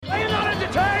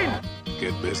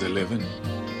Get busy living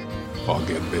or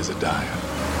get busy dying.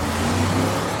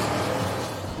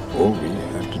 All we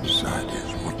have to decide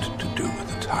is what to do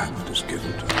with the time that is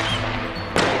given to us.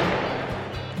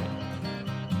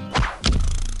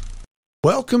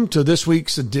 Welcome to this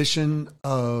week's edition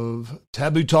of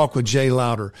Taboo Talk with Jay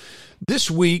Louder.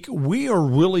 This week, we are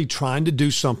really trying to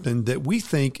do something that we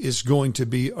think is going to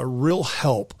be a real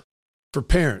help for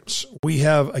parents. We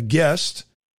have a guest,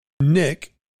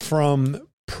 Nick, from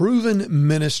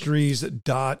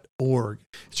provenministries.org.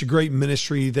 It's a great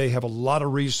ministry. They have a lot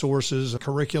of resources,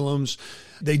 curriculums.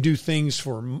 They do things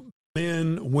for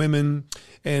men, women,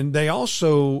 and they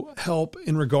also help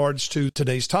in regards to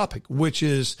today's topic, which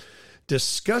is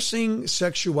discussing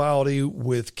sexuality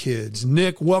with kids.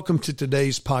 Nick, welcome to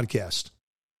today's podcast.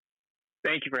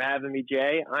 Thank you for having me,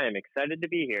 Jay. I am excited to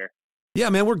be here. Yeah,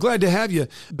 man, we're glad to have you.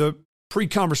 The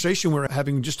pre-conversation we were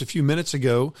having just a few minutes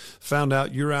ago found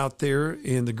out you're out there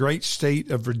in the great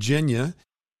state of Virginia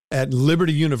at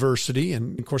Liberty University.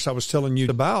 And of course, I was telling you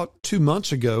about 2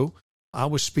 months ago, I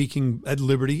was speaking at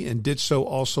Liberty and did so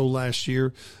also last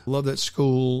year. Love that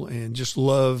school and just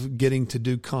love getting to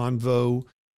do Convo.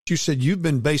 You said you've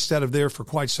been based out of there for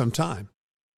quite some time.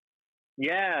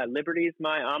 Yeah, Liberty is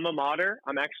my alma mater.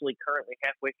 I'm actually currently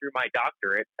halfway through my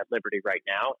doctorate at Liberty right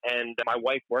now, and my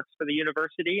wife works for the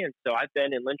university, and so I've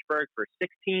been in Lynchburg for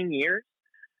 16 years.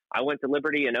 I went to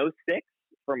Liberty in '06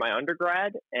 for my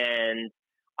undergrad, and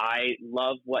I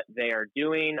love what they are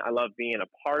doing. I love being a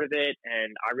part of it,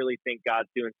 and I really think God's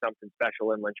doing something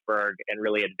special in Lynchburg and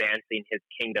really advancing his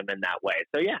kingdom in that way.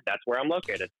 So yeah, that's where I'm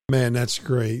located. Man, that's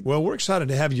great. Well, we're excited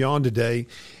to have you on today,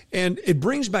 and it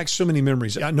brings back so many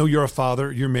memories. I know you're a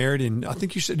father, you're married, and I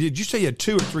think you said, did you say you had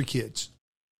 2 or 3 kids?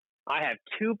 I have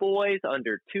 2 boys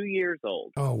under 2 years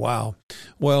old. Oh, wow.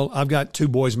 Well, I've got 2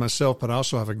 boys myself, but I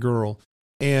also have a girl.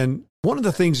 And one of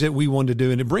the things that we wanted to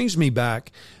do, and it brings me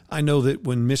back, I know that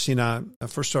when Missy and I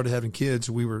first started having kids,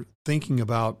 we were thinking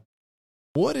about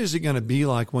what is it going to be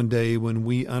like one day when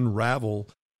we unravel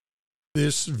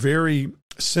this very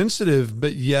sensitive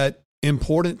but yet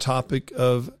important topic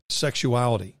of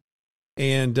sexuality.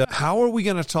 And how are we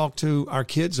going to talk to our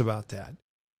kids about that?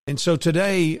 And so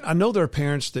today, I know there are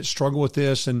parents that struggle with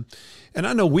this, and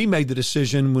I know we made the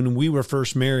decision when we were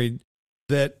first married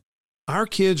that our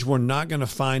kids were not going to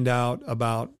find out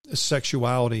about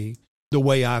sexuality the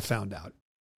way I found out.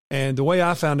 And the way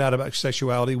I found out about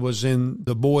sexuality was in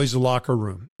the boys' locker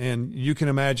room. And you can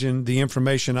imagine the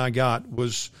information I got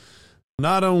was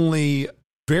not only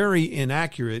very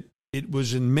inaccurate, it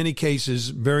was in many cases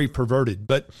very perverted.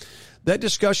 But that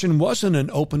discussion wasn't an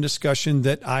open discussion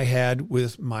that I had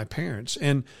with my parents.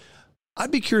 And I'd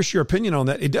be curious your opinion on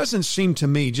that. It doesn't seem to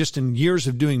me, just in years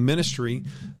of doing ministry,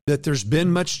 that there's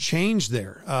been much change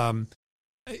there.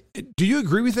 Do you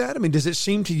agree with that? I mean, does it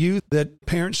seem to you that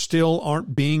parents still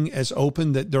aren't being as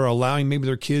open, that they're allowing maybe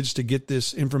their kids to get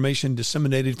this information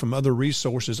disseminated from other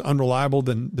resources unreliable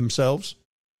than themselves?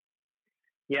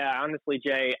 Yeah, honestly,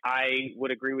 Jay, I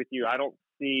would agree with you. I don't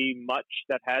see much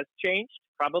that has changed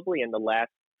probably in the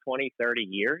last 20, 30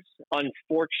 years.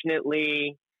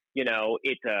 Unfortunately, you know,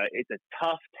 it's a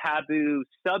tough, taboo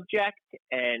subject,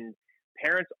 and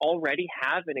parents already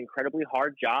have an incredibly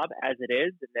hard job as it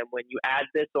is. And then when you add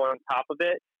this on top of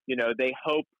it, you know, they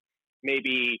hope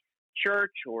maybe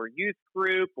church or youth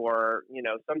group or, you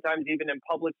know, sometimes even in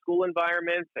public school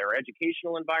environments or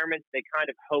educational environments, they kind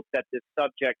of hope that this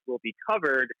subject will be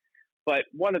covered. But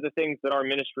one of the things that our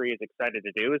ministry is excited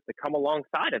to do is to come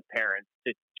alongside of parents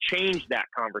to change that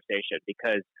conversation,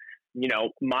 because, you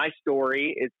know, my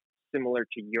story is similar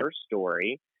to your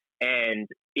story. And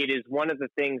it is one of the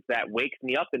things that wakes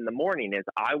me up in the morning is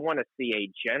I want to see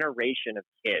a generation of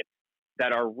kids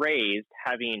that are raised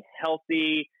having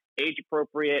healthy,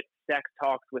 age-appropriate sex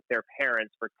talks with their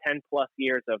parents for 10 plus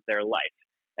years of their life.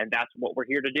 And that's what we're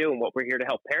here to do and what we're here to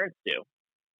help parents do.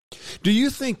 Do you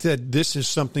think that this is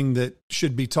something that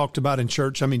should be talked about in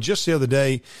church? I mean, just the other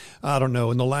day, I don't know,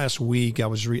 in the last week,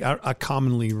 I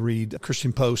commonly read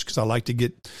Christian Post because I like to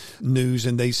get news,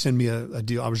 and they send me a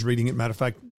deal. I was reading it, matter of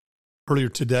fact, earlier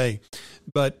today.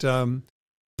 But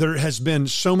there has been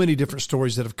so many different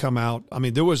stories that have come out. I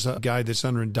mean, there was a guy that's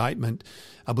under indictment,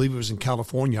 I believe it was in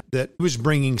California, that was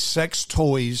bringing sex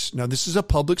toys. Now, this is a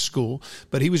public school,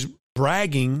 but he was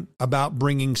bragging about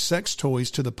bringing sex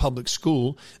toys to the public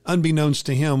school. Unbeknownst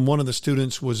to him, one of the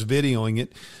students was videoing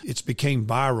it. It's became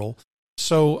viral.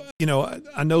 So, you know,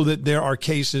 I know that there are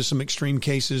cases, some extreme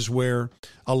cases where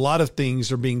a lot of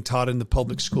things are being taught in the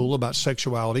public school about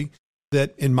sexuality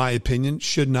that, in my opinion,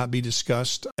 should not be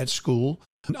discussed at school.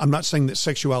 I'm not saying that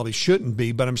sexuality shouldn't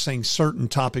be, but I'm saying certain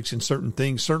topics and certain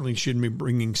things certainly shouldn't be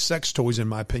bringing sex toys, in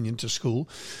my opinion, to school.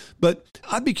 But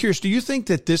I'd be curious, do you think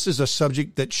that this is a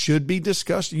subject that should be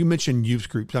discussed? You mentioned youth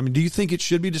groups. I mean, do you think it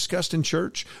should be discussed in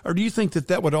church? Or do you think that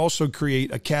that would also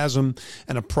create a chasm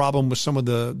and a problem with some of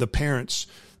the parents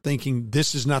thinking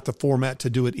this is not the format to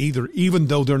do it either, even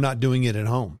though they're not doing it at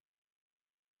home?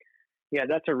 Yeah,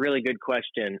 that's a really good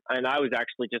question. And I was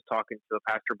actually just talking to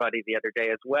a pastor buddy the other day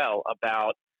as well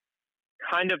about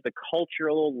kind of the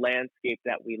cultural landscape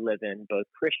that we live in, both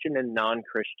Christian and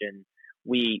non-Christian.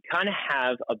 We kind of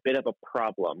have a bit of a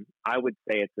problem. I would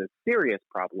say it's a serious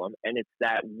problem, and it's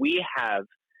that we have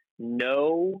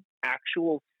no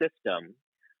actual system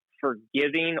for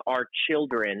giving our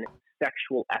children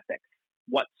sexual ethics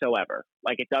whatsoever.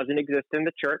 Like, it doesn't exist in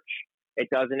the church. It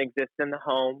doesn't exist in the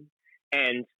home.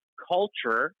 And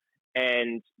culture,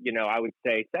 and, I would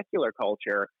say secular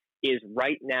culture, is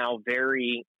right now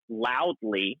very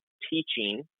loudly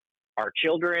teaching our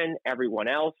children, everyone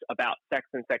else, about sex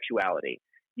and sexuality.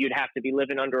 You'd have to be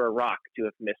living under a rock to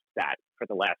have missed that for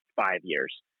the last 5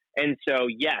 years. And so,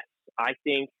 yes, I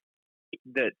think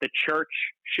the church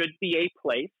should be a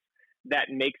place that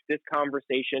makes this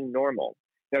conversation normal.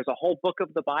 There's a whole book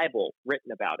of the Bible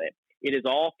written about it. It is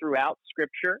all throughout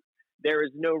Scripture. There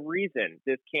is no reason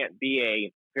this can't be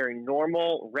a very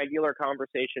normal, regular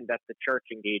conversation that the church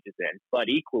engages in. But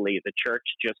equally, the church,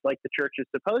 just like the church is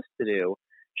supposed to do,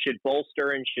 should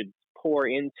bolster and should pour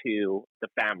into the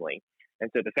family. And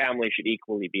so the family should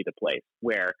equally be the place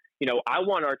where, I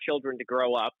want our children to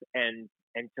grow up and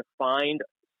to find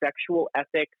sexual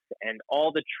ethics and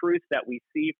all the truth that we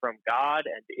see from God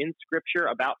and in Scripture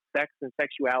about sex and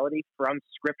sexuality from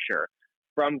Scripture,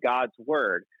 from God's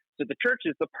Word. So the church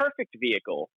is the perfect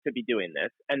vehicle to be doing this,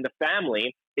 and the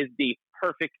family is the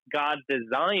perfect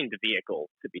God-designed vehicle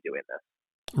to be doing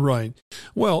this. Right.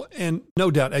 Well, and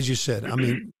no doubt, as you said, I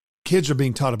mean, kids are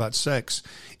being taught about sex,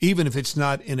 even if it's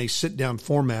not in a sit-down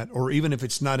format, or even if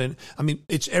it's not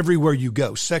it's everywhere you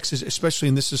go. Sex is, especially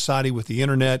in this society with the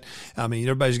internet,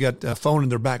 everybody's got a phone in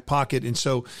their back pocket. And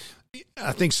so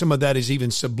I think some of that is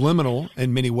even subliminal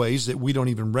in many ways that we don't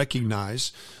even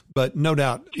recognize. But no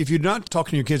doubt, if you're not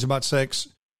talking to your kids about sex,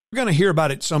 you're going to hear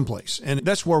about it someplace. And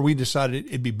that's where we decided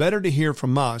it'd be better to hear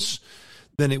from us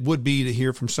than it would be to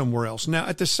hear from somewhere else. Now,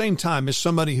 at the same time, as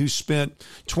somebody who's spent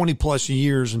 20 plus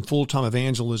years in full-time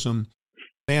evangelism,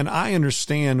 and I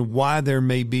understand why there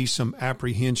may be some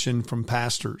apprehension from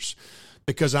pastors,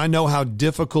 because I know how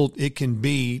difficult it can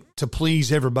be to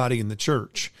please everybody in the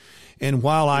church. And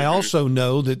while I also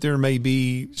know that there may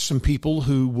be some people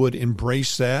who would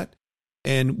embrace that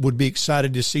and would be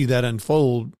excited to see that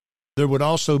unfold, there would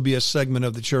also be a segment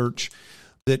of the church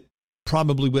that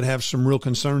probably would have some real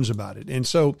concerns about it. And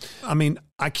so,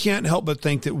 I can't help but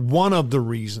think that one of the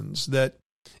reasons that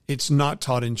it's not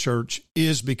taught in church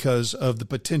is because of the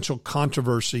potential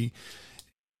controversy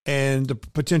and the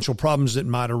potential problems that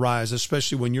might arise,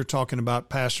 especially when you're talking about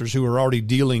pastors who are already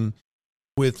dealing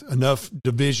with enough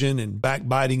division and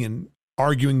backbiting and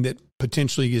arguing that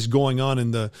potentially is going on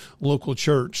in the local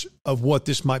church of what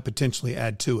this might potentially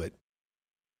add to it.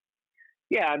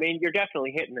 Yeah, you're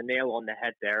definitely hitting the nail on the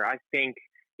head there. I think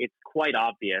it's quite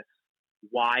obvious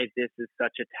why this is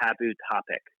such a taboo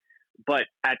topic. But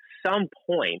at some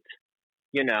point,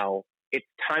 it's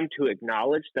time to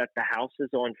acknowledge that the house is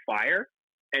on fire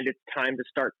and it's time to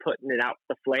start putting it out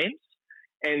the flames.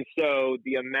 And so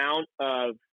the amount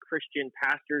of Christian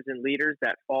pastors and leaders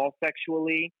that fall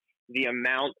sexually, the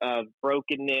amount of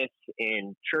brokenness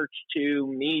in Church Too,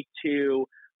 Me Too,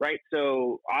 right?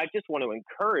 So I just want to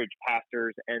encourage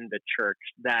pastors and the church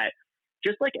that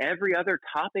just like every other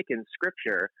topic in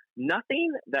Scripture,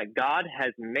 nothing that God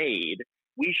has made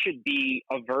we should be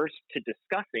averse to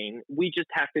discussing. We just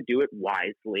have to do it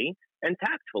wisely and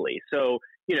tactfully. So,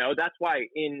 that's why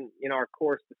in our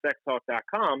course,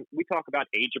 thesextalk.com, we talk about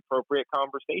age-appropriate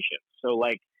conversations. So,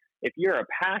 like, if you're a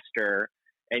pastor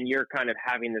and you're kind of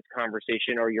having this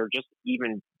conversation, or you're just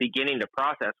even beginning to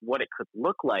process what it could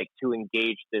look like to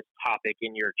engage this topic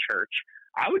in your church,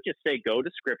 I would just say go to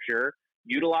Scripture,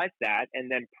 utilize that,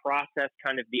 and then process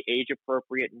kind of the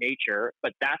age-appropriate nature.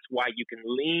 But that's why you can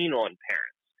lean on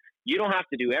parents. You don't have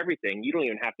to do everything. You don't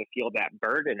even have to feel that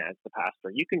burden as the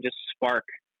pastor. You can just spark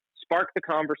the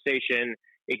conversation,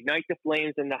 ignite the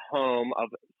flames in the home of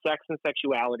sex and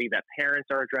sexuality that parents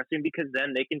are addressing, because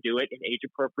then they can do it in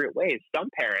age-appropriate ways. Some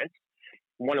parents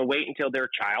want to wait until their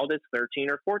child is 13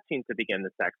 or 14 to begin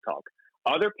the sex talk.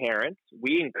 Other parents,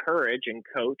 we encourage and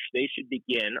coach, they should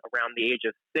begin around the age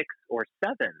of 6 or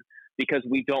 7, because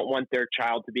we don't want their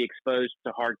child to be exposed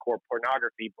to hardcore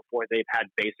pornography before they've had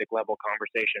basic level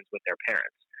conversations with their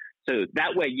parents. So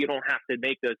that way you don't have to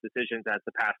make those decisions as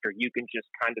the pastor. You can just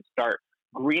kind of start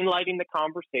greenlighting the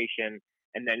conversation,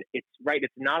 and then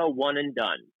it's not a one and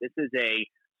done. This is a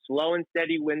slow and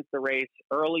steady wins the race,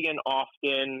 early and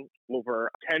often,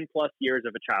 over 10 plus years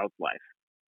of a child's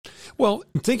life. Well,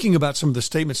 thinking about some of the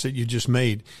statements that you just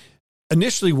made,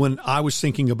 initially when I was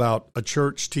thinking about a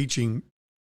church teaching,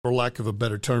 for lack of a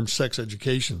better term, sex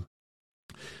education,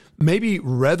 maybe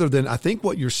rather than, I think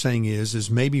what you're saying is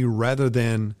maybe rather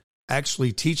than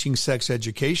actually teaching sex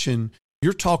education,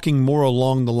 you're talking more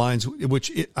along the lines,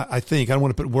 which I think, I don't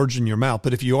want to put words in your mouth,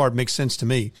 but if you are, it makes sense to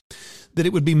me, that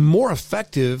it would be more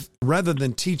effective rather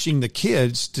than teaching the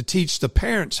kids to teach the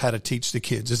parents how to teach the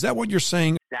kids. Is that what you're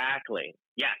saying? Exactly.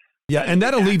 Yes. Yeah, and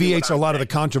that alleviates a lot of the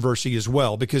controversy as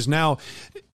well, because now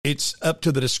it's up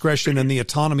to the discretion and the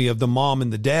autonomy of the mom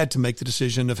and the dad to make the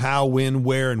decision of how, when,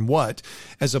 where, and what,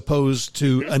 as opposed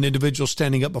to an individual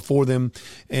standing up before them.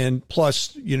 And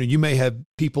plus, you may have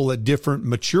people at different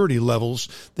maturity levels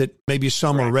that maybe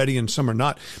some are ready and some are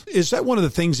not. Is that one of the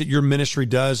things that your ministry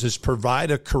does, is provide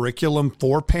a curriculum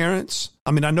for parents?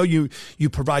 I mean, I know you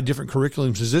provide different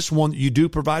curriculums. Is this one that you do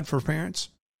provide for parents?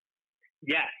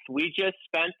 Yes, we just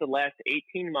spent the last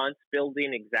 18 months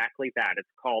building exactly that. It's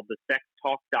called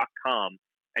thesextalk.com,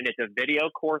 and it's a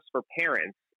video course for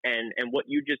parents. And what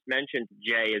you just mentioned,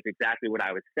 Jay, is exactly what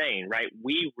I was saying, right?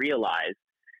 We realized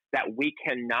that we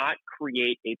cannot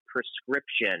create a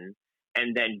prescription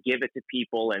and then give it to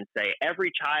people and say,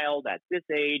 every child at this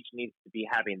age needs to be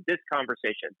having this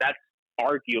conversation. That's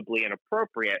arguably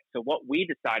inappropriate. So what we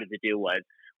decided to do was,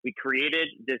 we created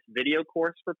this video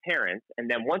course for parents, and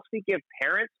then once we give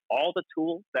parents all the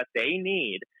tools that they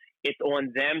need, it's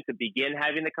on them to begin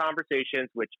having the conversations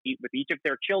with each of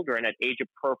their children at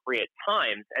age-appropriate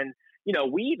times. And,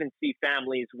 we even see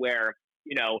families where,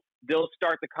 they'll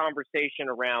start the conversation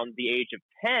around the age of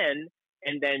 10,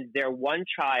 and then their one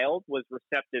child was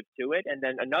receptive to it, and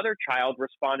then another child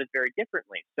responded very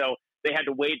differently. So they had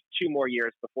to wait 2 more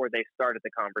years before they started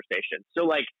the conversation. So,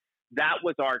 that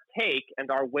was our take, and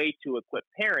our way to equip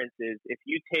parents is, if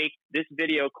you take this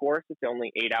video course, it's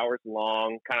only 8 hours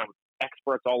long, kind of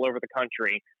experts all over the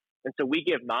country. And so we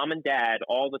give mom and dad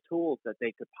all the tools that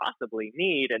they could possibly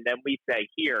need. And then we say,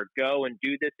 here, go and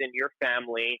do this in your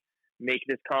family, make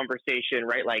this conversation,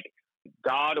 right? Like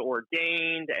God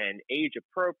ordained and age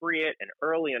appropriate and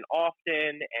early and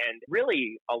often. And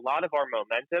really a lot of our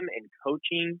momentum in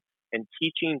coaching and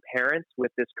teaching parents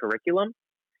with this curriculum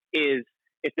is,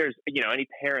 if there's, any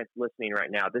parents listening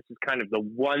right now, this is kind of the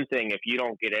one thing, if you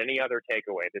don't get any other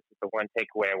takeaway, this is the one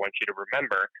takeaway I want you to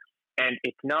remember. And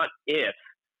it's not if,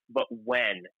 but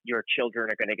when your children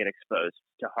are going to get exposed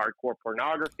to hardcore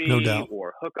pornography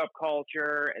or hookup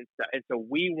culture. And so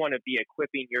we want to be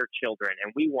equipping your children,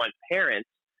 and we want parents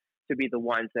to be the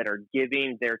ones that are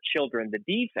giving their children the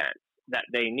defense that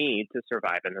they need to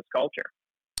survive in this culture.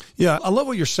 Yeah, I love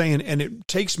what you're saying, and it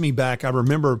takes me back. I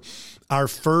remember our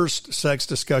first sex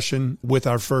discussion with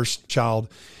our first child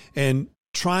and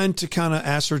trying to kind of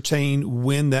ascertain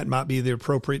when that might be the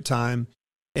appropriate time.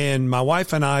 And my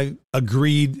wife and I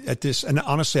agreed at this, and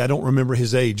honestly, I don't remember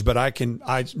his age, but I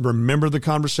remember the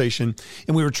conversation,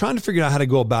 and we were trying to figure out how to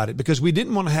go about it, because we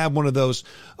didn't want to have one of those,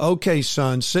 okay,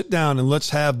 son, sit down and let's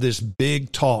have this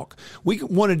big talk. We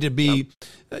wanted to be,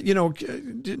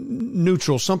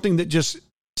 neutral, something that just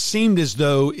seemed as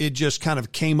though it just kind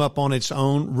of came up on its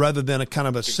own, rather than a kind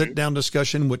of a sit down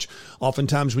discussion, which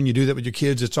oftentimes when you do that with your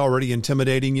kids, it's already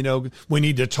intimidating, we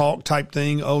need to talk type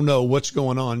thing. Oh no, what's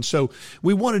going on? So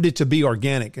we wanted it to be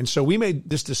organic. And so we made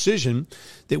this decision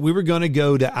that we were going to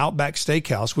go to Outback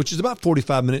Steakhouse, which is about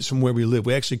 45 minutes from where we live.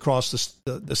 We actually crossed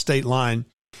the state line.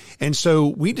 And so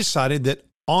we decided that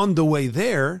on the way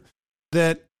there,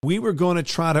 that we were going to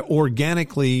try to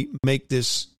organically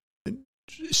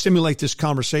stimulate this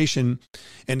conversation.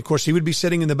 And of course, he would be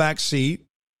sitting in the back seat,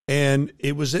 and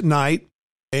it was at night.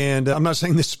 And I'm not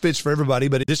saying this fits for everybody,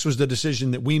 but this was the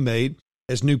decision that we made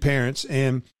as new parents.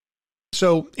 And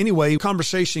so anyway,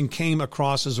 conversation came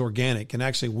across as organic. And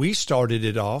actually, we started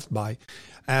it off by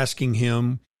asking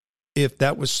him if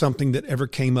that was something that ever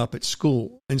came up at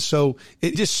school. And so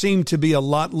it just seemed to be a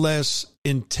lot less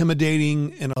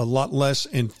intimidating and a lot less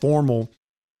informal.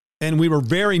 And we were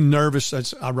very nervous.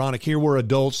 It's ironic. Here we're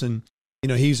adults, and,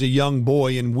 he's a young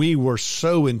boy, and we were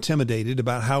so intimidated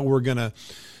about how we're going to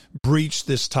breach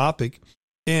this topic.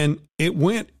 And it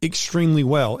went extremely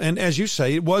well. And as you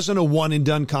say, it wasn't a one and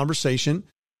done conversation.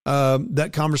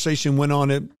 That conversation went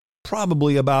on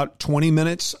probably about 20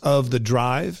 minutes of the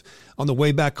drive. On the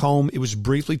way back home, it was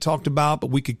briefly talked about,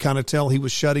 but we could kind of tell he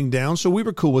was shutting down. So we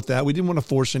were cool with that. We didn't want to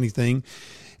force anything.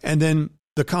 And then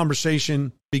the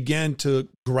conversation began to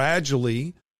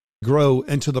gradually grow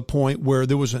into the point where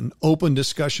there was an open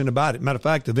discussion about it. Matter of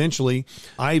fact, eventually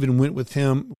I even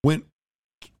went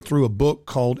through a book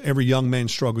called Every Young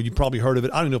Man's Struggle. You probably heard of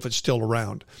it. I don't know if it's still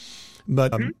around,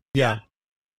 but yeah.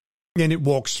 And it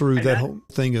walks through that whole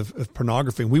thing of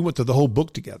pornography. And we went through the whole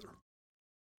book together.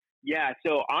 Yeah.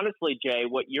 So honestly, Jay,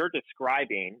 what you're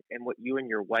describing and what you and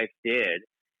your wife did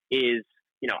is,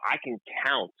 I can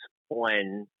count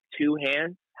on two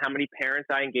hands how many parents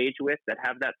I engage with that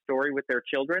have that story with their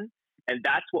children. And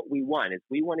that's what we want, is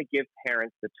we want to give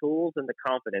parents the tools and the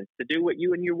confidence to do what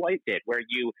you and your wife did, where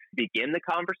you begin the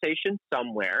conversation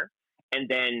somewhere and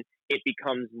then it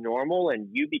becomes normal and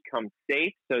you become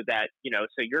safe so that,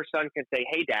 so your son can say,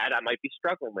 hey, Dad, I might be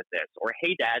struggling with this, or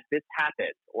hey, Dad, this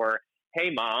happened, or hey,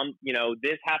 Mom,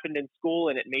 this happened in school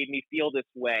and it made me feel this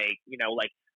way.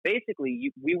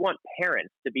 Basically, we want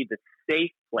parents to be the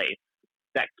safe place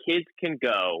that kids can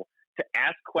go to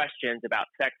ask questions about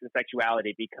sex and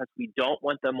sexuality, because we don't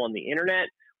want them on the internet.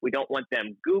 We don't want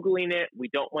them Googling it. We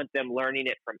don't want them learning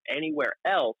it from anywhere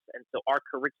else. And so our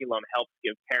curriculum helps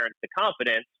give parents the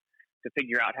confidence to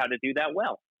figure out how to do that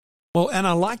well. Well, and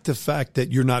I like the fact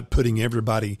that you're not putting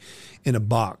everybody in a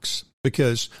box,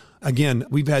 because, again,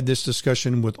 we've had this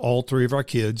discussion with all three of our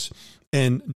kids,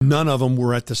 and none of them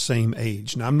were at the same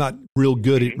age. Now, I'm not real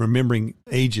good at remembering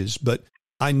ages, but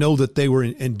I know that they were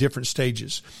in different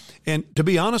stages. And to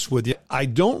be honest with you, I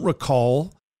recall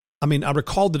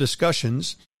the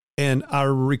discussions, and I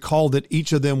recall that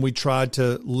each of them, we tried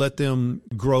to let them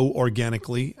grow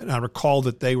organically. And I recall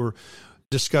that they were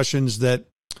discussions that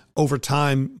over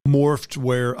time morphed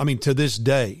to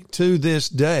this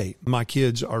day, my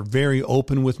kids are very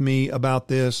open with me about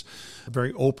this,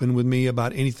 very open with me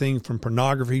about anything from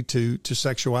pornography to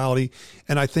sexuality.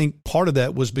 And I think part of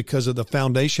that was because of the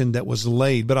foundation that was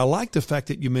laid. But I like the fact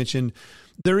that you mentioned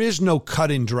there is no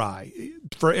cut and dry.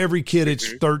 For every kid,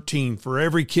 it's 13. For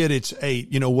every kid, it's 8,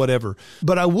 whatever.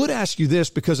 But I would ask you this,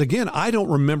 because, again, I don't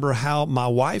remember how my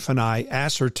wife and I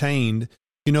ascertained,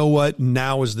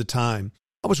 now is the time.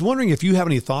 I was wondering if you have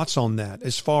any thoughts on that,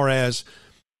 as far as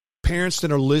parents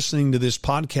that are listening to this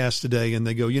podcast today and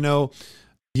they go,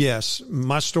 yes,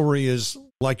 my story is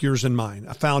like yours and mine.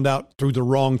 I found out through the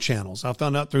wrong channels. I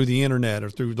found out through the internet or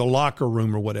through the locker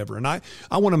room or whatever. And I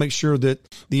want to make sure that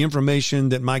the information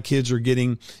that my kids are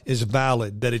getting is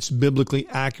valid, that it's biblically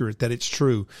accurate, that it's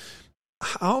true.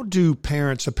 How do a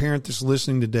parent that's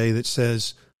listening today that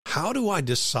says, how do I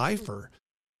decipher?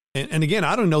 And again,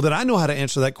 I don't know that I know how to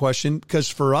answer that question, because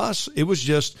for us, it was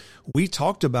just, we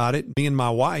talked about it, me and my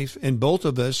wife, and both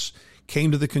of us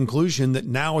came to the conclusion that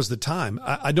now is the time.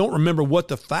 I don't remember what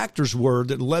the factors were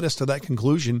that led us to that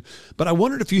conclusion, but I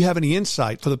wondered if you have any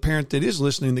insight for the parent that is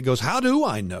listening that goes, how do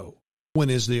I know when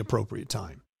is the appropriate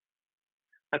time?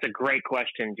 That's a great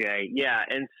question, Jay. Yeah.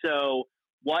 And so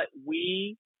what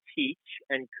we teach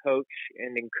and coach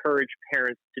and encourage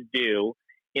parents to do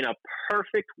in a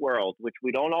perfect world, which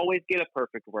we don't always get a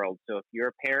perfect world. So if you're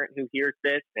a parent who hears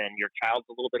this and your child's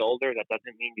a little bit older, that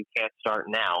doesn't mean you can't start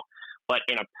now. But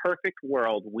in a perfect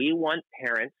world, we want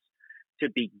parents to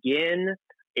begin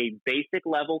a basic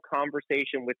level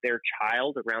conversation with their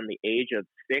child around the age of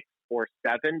 6 or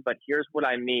 7. But here's what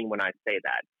I mean when I say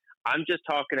that. I'm just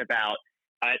talking about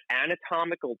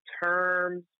anatomical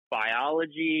terms,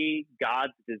 biology,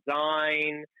 God's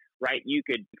design, right? You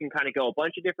can kind of go a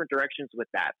bunch of different directions with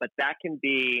that, but that can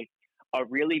be a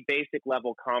really basic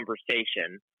level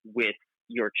conversation with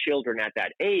your children at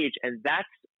that age. And that's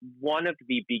one of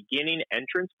the beginning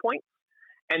entrance points.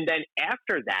 And then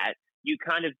after that, you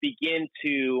kind of begin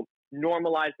to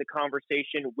normalize the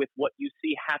conversation with what you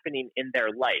see happening in their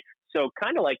life. So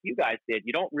kind of like you guys did,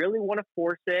 you don't really want to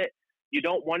force it. You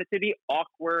don't want it to be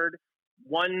awkward.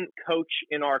 One coach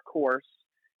in our course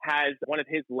has one of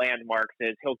his landmarks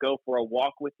is he'll go for a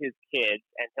walk with his kids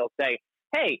and he'll say,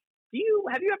 hey,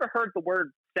 have you ever heard the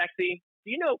word sexy?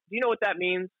 Do you know what that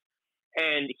means?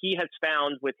 And he has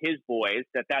found with his boys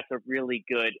that that's a really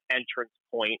good entrance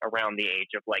point around the age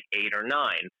of like 8 or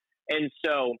 9. And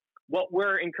so what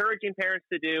we're encouraging parents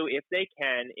to do, if they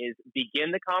can, is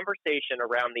begin the conversation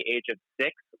around the age of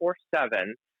 6 or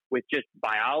 7 with just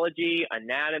biology,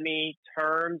 anatomy,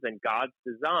 terms, and God's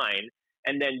design,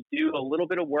 and then do a little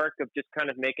bit of work of just kind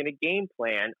of making a game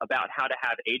plan about how to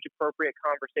have age-appropriate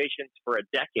conversations for a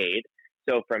decade.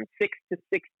 So from 6 to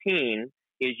 16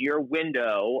 is your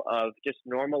window of just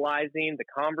normalizing the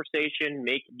conversation,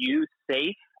 make you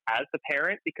safe as the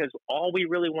parent, because all we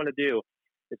really want to do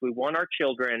is we want our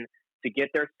children to get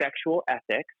their sexual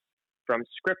ethics from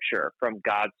Scripture, from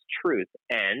God's truth.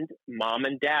 And mom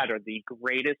and dad are the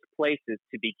greatest places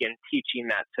to begin teaching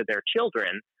that to their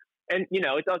children. And,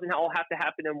 it doesn't all have to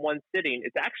happen in one sitting.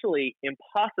 It's actually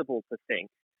impossible to think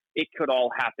it could all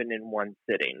happen in one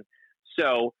sitting.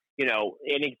 So,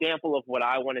 an example of what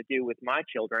I want to do with my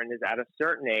children is at a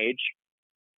certain age,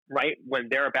 right, when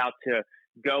they're about to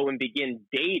go and begin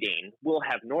dating, we'll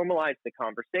have normalized the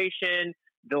conversation.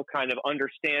 They'll kind of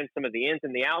understand some of the ins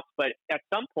and the outs. But at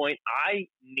some point, I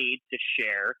need to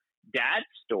share dad's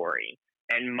story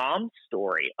and mom's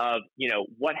story of,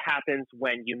 what happens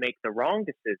when you make the wrong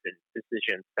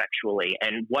decisions sexually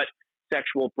and what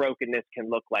sexual brokenness can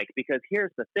look like. Because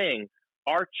here's the thing,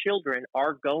 our children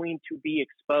are going to be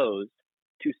exposed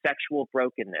to sexual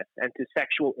brokenness and to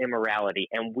sexual immorality.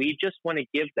 And we just want to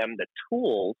give them the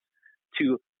tools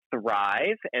to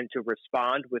thrive and to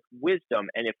respond with wisdom.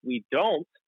 And if we don't,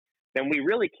 then we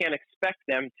really can't expect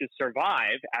them to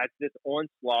survive as this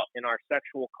onslaught in our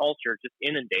sexual culture just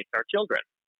inundates our children.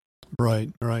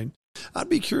 Right. I'd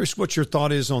be curious what your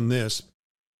thought is on this.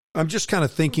 I'm just kind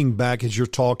of thinking back as you're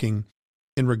talking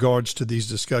in regards to these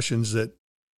discussions that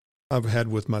I've had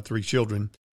with my 3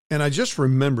 children. And I just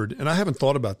remembered, and I haven't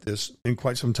thought about this in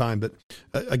quite some time, but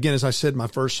again, as I said, my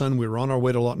first son, we were on our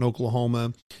way to Lawton,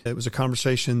 Oklahoma. It was a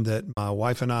conversation that my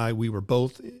wife and I, we were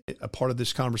both a part of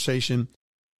this conversation.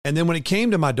 And then when it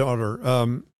came to my daughter,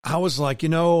 I was like,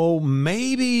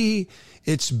 maybe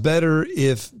it's better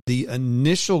if the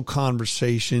initial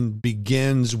conversation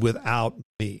begins without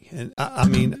me. And I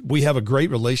mean, we have a great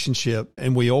relationship,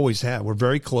 and we always have. We're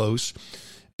very close.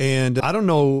 And I don't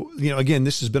know, again,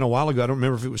 this has been a while ago. I don't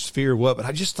remember if it was fear or what, but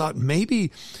I just thought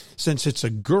maybe since it's a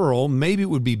girl, maybe it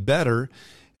would be better.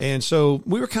 And so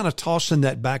we were kind of tossing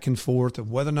that back and forth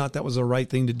of whether or not that was the right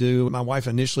thing to do. My wife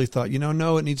initially thought,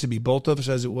 no, it needs to be both of us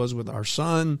as it was with our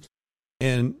son.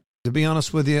 And to be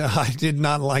honest with you, I did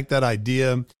not like that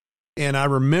idea. And I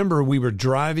remember we were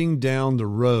driving down the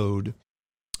road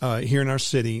here in our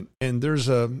city, and there's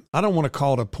I don't want to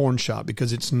call it a porn shop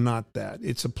because it's not that.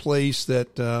 It's a place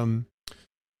that,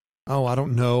 I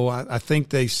don't know. I think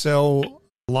they sell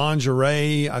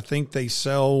lingerie. I think they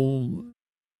sell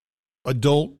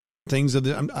adult things. I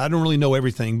don't really know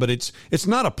everything, but it's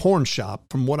not a porn shop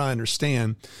from what I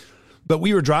understand. But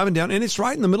we were driving down, and it's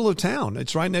right in the middle of town.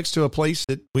 It's right next to a place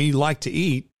that we like to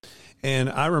eat. And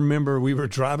I remember we were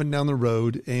driving down the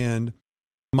road, and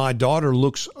my daughter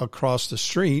looks across the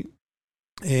street,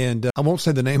 and I won't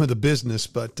say the name of the business,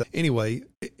 but anyway,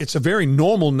 it's a very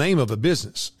normal name of a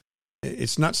business.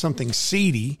 It's not something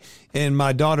seedy. And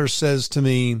my daughter says to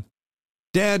me,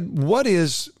 "Dad, what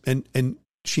is," and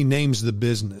she names the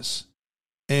business.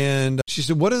 And she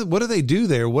said, what do they do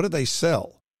there? What do they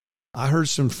sell? I heard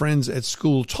some friends at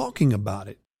school talking about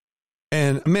it.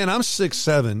 And man, I'm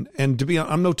 6'7", and to be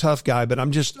honest, I'm no tough guy, but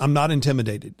I'm not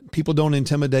intimidated. People don't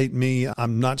intimidate me.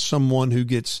 I'm not someone who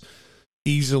gets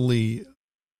easily,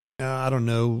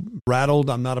 rattled.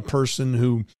 I'm not a person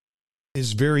who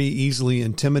is very easily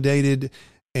intimidated.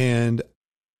 And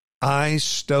I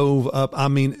stove up. I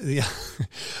mean,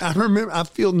 I remember, I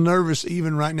feel nervous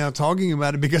even right now talking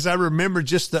about it because I remember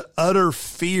just the utter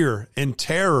fear and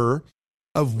terror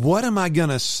of what am I going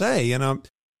to say? And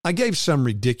I gave some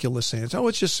ridiculous answer. Oh,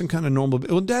 it's just some kind of normal.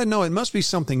 Well, Dad, no, it must be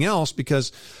something else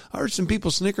because I heard some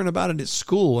people snickering about it at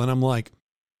school. And I'm like,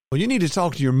 well, you need to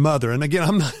talk to your mother. And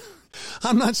again,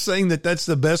 I'm not saying that that's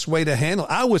the best way to handle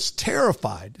it. I was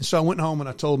terrified. And so I went home and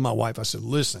I told my wife, I said,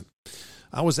 listen,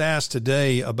 I was asked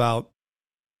today about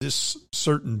this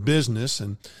certain business.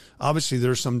 And obviously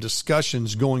there's some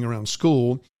discussions going around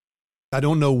school. I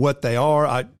don't know what they are.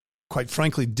 I quite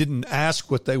frankly didn't ask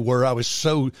what they were. I was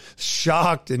so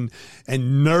shocked and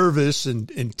nervous and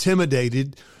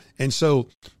intimidated. And so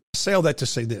I say all that to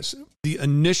say this. The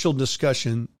initial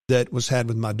discussion that was had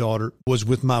with my daughter was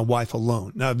with my wife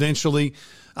alone. Now, eventually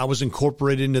I was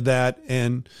incorporated into that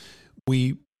and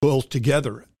we both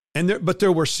together. But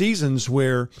there were seasons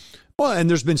where, and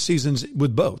there's been seasons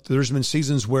with both. There's been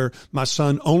seasons where my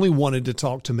son only wanted to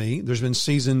talk to me. There's been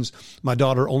seasons my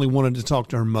daughter only wanted to talk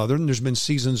to her mother. And there's been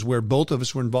seasons where both of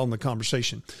us were involved in the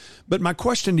conversation. But my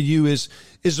question to you is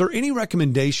there any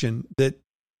recommendation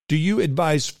do you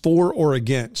advise for or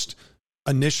against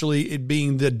initially it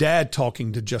being the dad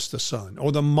talking to just the son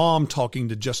or the mom talking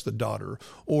to just the daughter?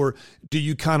 Or do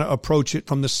you kind of approach it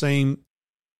from the same,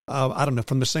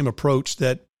 from the same approach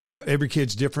that every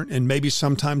kid's different, and maybe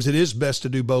sometimes it is best to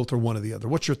do both or one or the other?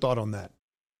 What's your thought on that?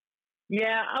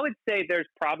 Yeah, I would say there's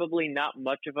probably not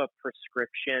much of a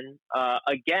prescription.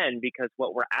 Again, because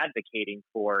what we're advocating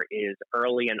for is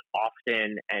early and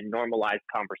often and normalized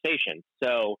conversations.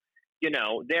 So,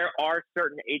 there are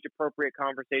certain age appropriate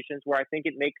conversations where I think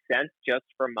it makes sense just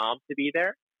for mom to be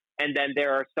there. And then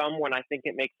there are some when I think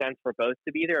it makes sense for both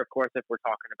to be there. Of course, if we're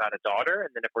talking about a daughter, and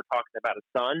then if we're talking about a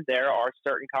son, there are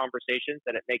certain conversations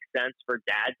that it makes sense for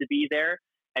dad to be there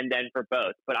and then for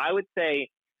both. But I would say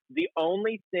the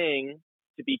only thing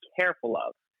to be careful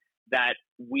of that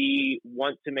we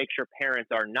want to make sure parents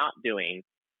are not doing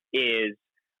is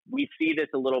we see this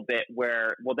a little bit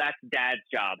where, well, that's dad's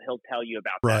job. He'll tell you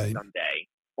about that someday.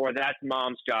 Or that's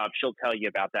mom's job. She'll tell you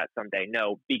about that someday.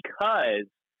 No, because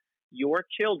your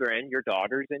children, your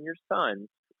daughters and your sons,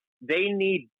 they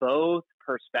need both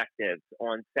perspectives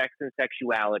on sex and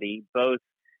sexuality, both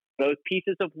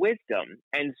pieces of wisdom.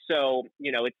 And so,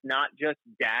 it's not just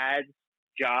dad's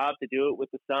job to do it with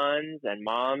the sons and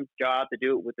mom's job to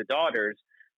do it with the daughters.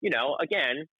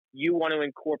 Again, you want to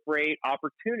incorporate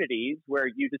opportunities where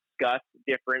you discuss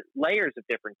different layers of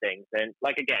different things. And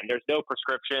again, there's no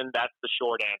prescription. That's the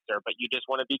short answer, but you just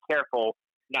want to be careful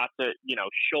not to,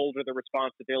 shoulder the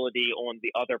responsibility on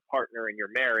the other partner in your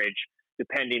marriage,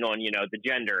 depending on, the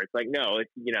gender. It's no,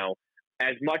 it's,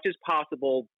 as much as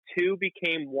possible, two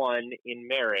became one in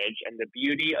marriage, and the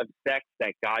beauty of sex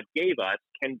that God gave us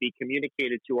can be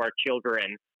communicated to our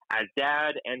children as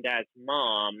dad and as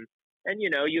mom. And,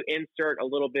 you insert a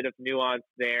little bit of nuance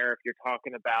there if you're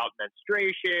talking about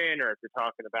menstruation or if you're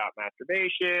talking about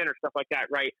masturbation or stuff like that,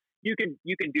 right? You can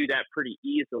do that pretty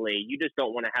easily. You just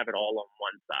don't want to have it all on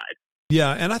one side.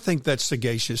 Yeah, and I think that's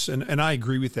sagacious, and I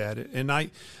agree with that. And I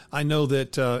know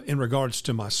that in regards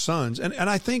to my sons, and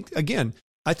I think, again,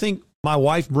 my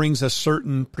wife brings a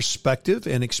certain perspective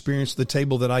and experience to the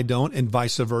table that I don't, and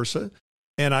vice versa.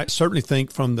 And I certainly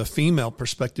think from the female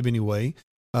perspective anyway,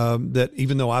 that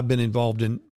even though I've been involved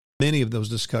in many of those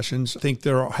discussions, I think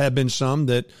there have been some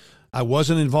that I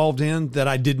wasn't involved in that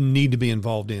I didn't need to be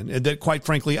involved in, and that quite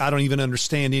frankly, I don't even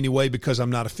understand anyway because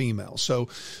I'm not a female. So,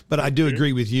 but I do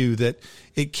agree with you that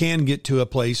it can get to a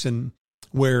place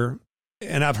where,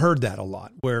 and I've heard that a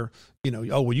lot, where,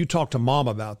 oh, well, you talk to mom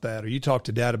about that or you talk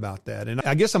to dad about that. And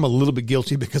I guess I'm a little bit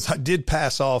guilty because I did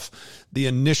pass off the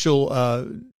initial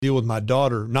deal with my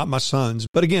daughter, not my sons.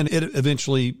 But again, it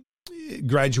eventually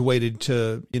graduated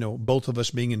to, both of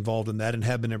us being involved in that and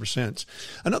have been ever since.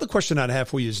 Another question I'd have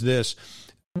for you is this.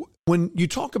 When you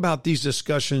talk about these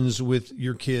discussions with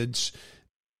your kids,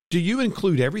 do you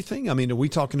include everything? I mean, are we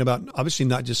talking about obviously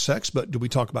not just sex, but do we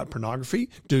talk about pornography?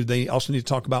 Do they also need to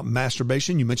talk about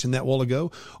masturbation? You mentioned that a while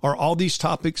ago. Are all these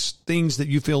topics things that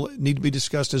you feel need to be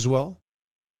discussed as well?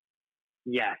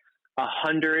 Yes,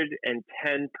 110%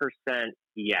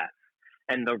 yes.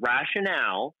 And the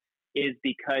rationale is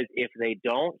because if they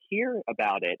don't hear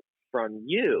about it from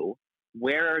you,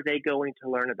 where are they going to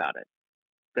learn about it?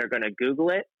 They're going to Google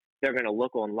it. They're going to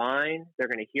look online. They're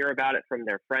going to hear about it from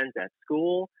their friends at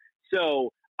school. So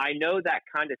I know that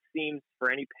kind of seems,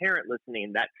 for any parent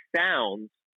listening, that sounds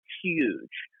huge.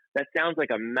 That sounds like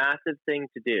a massive thing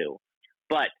to do.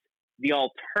 But the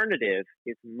alternative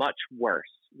is much worse,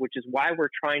 which is why we're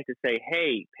trying to say,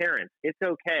 hey, parents, it's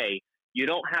okay. You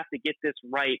don't have to get this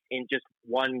right in just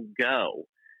one go.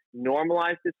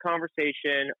 Normalize this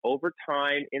conversation over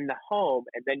time in the home,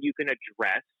 and then you can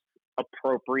address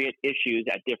appropriate issues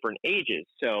at different ages.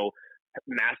 So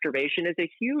masturbation is a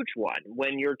huge one.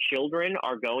 When your children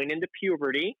are going into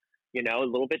puberty, a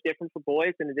little bit different for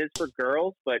boys than it is for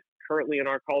girls, but currently in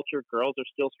our culture, girls are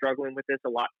still struggling with this a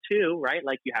lot too, right?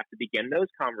 You have to begin those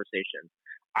conversations.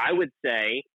 I would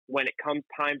say when it comes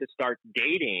time to start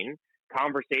dating,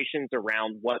 conversations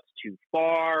around what's too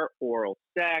far, oral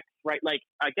sex, right?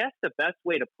 I guess the best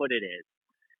way to put it is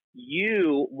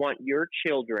you want your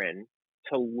children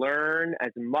to learn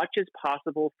as much as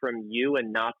possible from you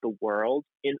and not the world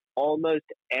in almost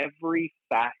every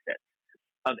facet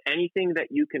of anything that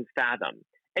you can fathom.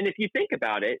 And if you think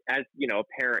about it as, a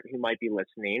parent who might be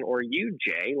listening, or you,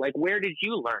 Jay, where did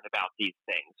you learn about these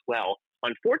things? Well,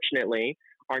 unfortunately,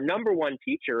 our number one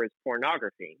teacher is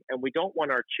pornography, and we don't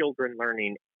want our children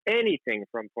learning anything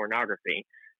from pornography.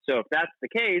 So if that's the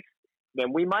case,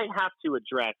 then we might have to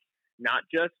address not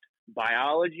just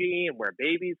biology and where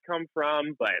babies come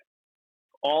from, but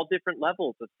all different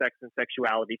levels of sex and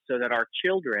sexuality so that our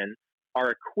children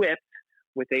are equipped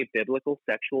with a biblical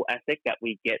sexual ethic that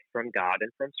we get from God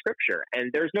and from Scripture.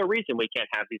 And there's no reason we can't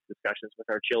have these discussions with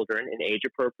our children in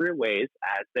age-appropriate ways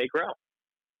as they grow.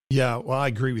 Yeah, well, I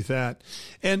agree with that.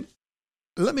 And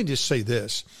let me just say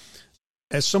this.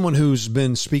 As someone who's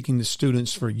been speaking to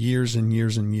students for years and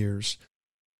years and years,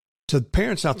 to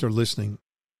parents out there listening,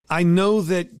 I know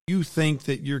that you think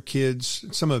that your kids,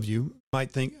 some of you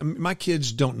might think, my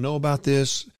kids don't know about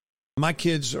this. My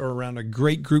kids are around a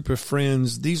great group of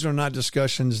friends. These are not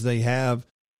discussions they have.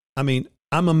 I mean,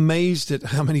 I'm amazed at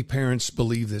how many parents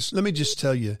believe this. Let me just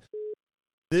tell you,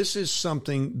 this is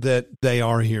something that they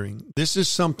are hearing. This is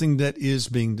something that is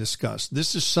being discussed.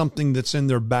 This is something that's in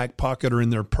their back pocket or in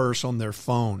their purse on their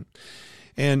phone.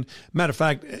 And matter of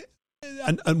fact,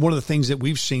 one of the things that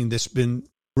we've seen that's been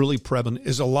really prevalent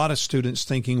is a lot of students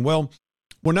thinking, well,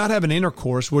 we're not having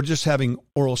intercourse, we're just having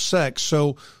oral sex.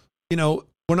 So,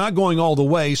 we're not going all the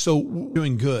way, so we're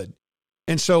doing good.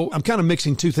 And so I'm kind of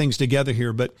mixing two things together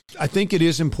here, but I think it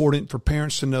is important for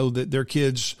parents to know that their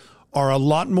kids are a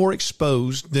lot more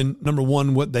exposed than, number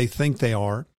one, what they think they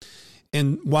are.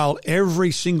 And while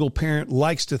every single parent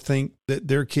likes to think that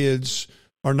their kids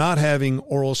are not having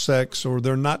oral sex or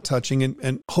they're not touching,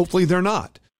 and hopefully they're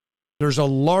not, there's a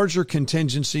larger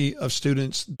contingency of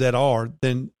students that are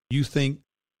than you think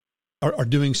are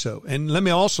doing so. And let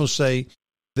me also say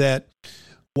that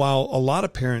while a lot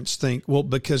of parents think, well,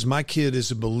 because my kid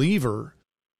is a believer,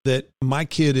 that my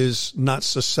kid is not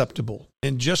susceptible.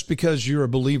 And just because you're a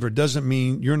believer doesn't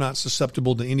mean you're not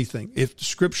susceptible to anything. If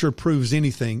Scripture proves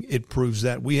anything, it proves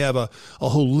that. We have a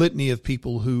whole litany of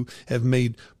people who have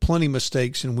made plenty of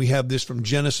mistakes, and we have this from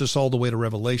Genesis all the way to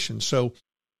Revelation. So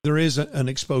there is an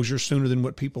exposure sooner than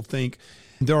what people think.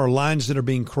 There are lines that are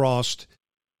being crossed,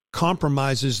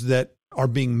 compromises that are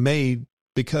being made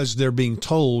because they're being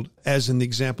told, as in the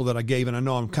example that I gave, and I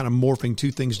know I'm kind of morphing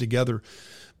two things together,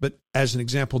 but as an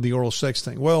example, the oral sex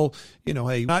thing. Well, hey,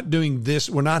 we're not doing this,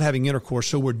 we're not having intercourse,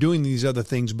 so we're doing these other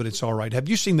things, but it's all right. Have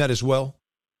you seen that as well?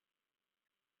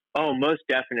 Oh, most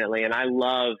definitely. And I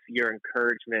love your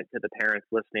encouragement to the parents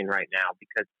listening right now,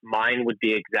 because mine would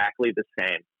be exactly the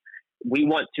same. We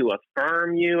want to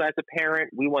affirm you as a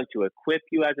parent. We want to equip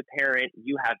you as a parent.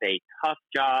 You have a tough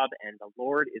job, and the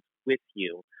Lord is with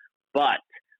you. But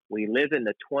we live in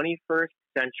the 21st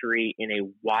century in a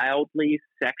wildly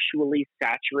sexually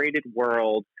saturated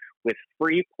world with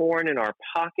free porn in our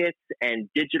pockets and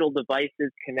digital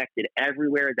devices connected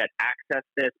everywhere that access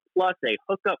this, plus a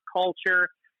hookup culture.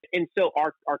 And so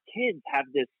our kids have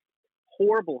this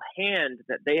horrible hand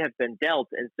that they have been dealt.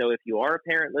 And so if you are a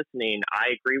parent listening,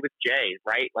 I agree with Jay,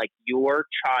 right? Like, your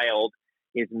child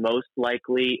is most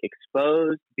likely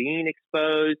being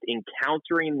exposed,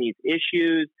 encountering these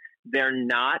issues. They're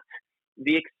not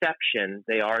the exception.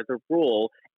 They are the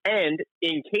rule. And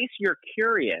in case you're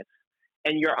curious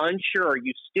and you're unsure,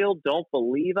 you still don't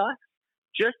believe us,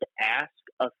 just ask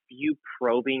a few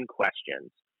probing questions.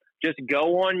 Just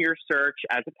go on your search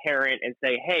as a parent and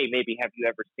say, hey, maybe have you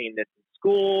ever seen this in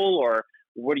school? Or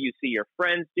what do you see your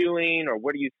friends doing? Or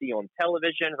what do you see on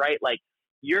television, right? Like,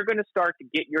 you're going to start to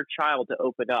get your child to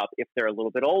open up if they're a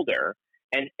little bit older.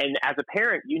 And as a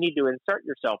parent, you need to insert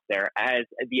yourself there as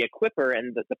the equipper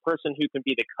and the person who can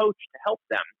be the coach to help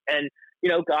them. And,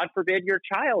 God forbid your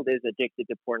child is addicted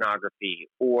to pornography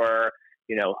or,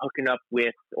 hooking up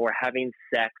with or having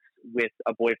sex with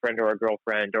a boyfriend or a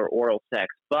girlfriend or oral sex.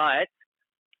 But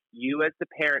you as the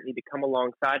parent need to come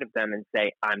alongside of them and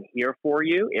say, I'm here for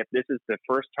you. If this is the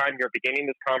first time you're beginning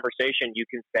this conversation, you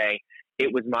can say,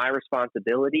 it was my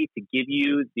responsibility to give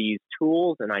you these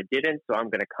tools and I didn't. So I'm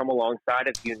going to come alongside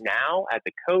of you now as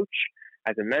a coach,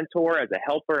 as a mentor, as a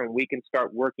helper, and we can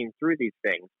start working through these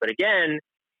things. But again,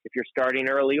 if you're starting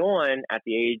early on at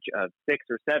the age of 6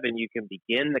 or 7, you can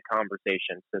begin the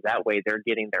conversation. So that way they're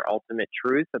getting their ultimate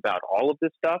truth about all of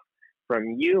this stuff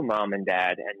from you, mom and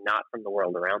dad, and not from the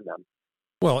world around them.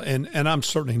 Well, and I'm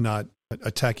certainly not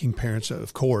attacking parents,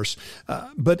 of course,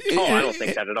 but I don't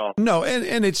think that at all. No,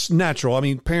 and it's natural. I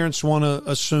mean, parents want to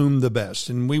assume the best,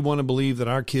 and we want to believe that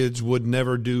our kids would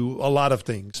never do a lot of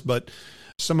things. But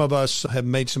some of us have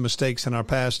made some mistakes in our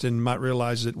past and might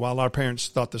realize that while our parents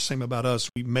thought the same about us,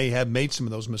 we may have made some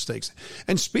of those mistakes.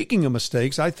 And speaking of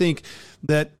mistakes, I think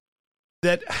that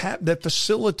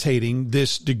facilitating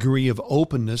this degree of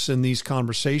openness in these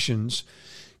conversations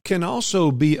can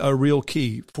also be a real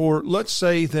key for, let's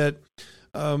say that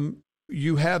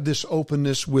you have this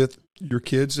openness with your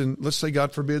kids, and let's say,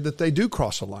 God forbid, that they do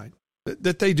cross a line,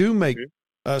 that they do make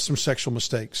some sexual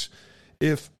mistakes.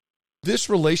 If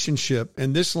this relationship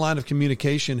and this line of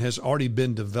communication has already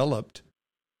been developed,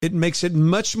 it makes it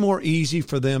much more easy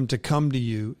for them to come to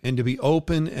you and to be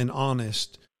open and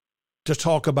honest to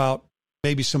talk about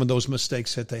maybe some of those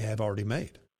mistakes that they have already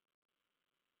made.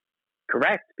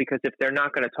 Correct, because if they're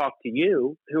not going to talk to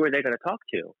you, who are they going to talk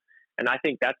to? And I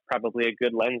think that's probably a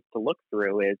good lens to look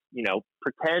through is,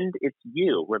 pretend it's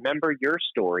you. Remember your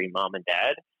story, mom and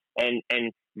dad,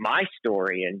 and my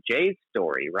story and Jay's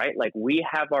story, right? Like we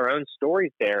have our own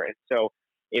stories there. And so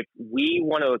if we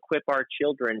want to equip our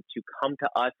children to come to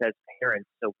us as parents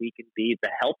so we can be the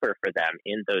helper for them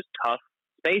in those tough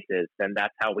spaces, then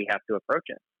that's how we have to approach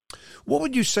it. What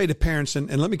would you say to parents? And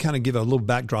let me kind of give a little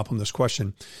backdrop on this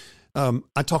question.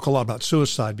 I talk a lot about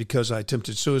suicide because I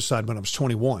attempted suicide when I was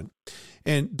 21.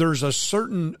 And there's a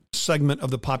certain segment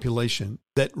of the population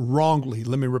that wrongly,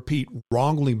 let me repeat,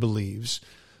 wrongly believes,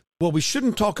 well, we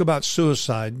shouldn't talk about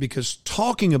suicide because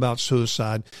talking about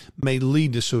suicide may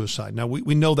lead to suicide. Now,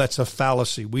 we know that's a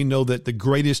fallacy. We know that the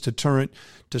greatest deterrent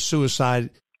to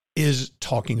suicide is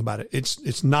talking about it.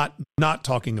 It's not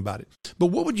talking about it. But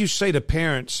what would you say to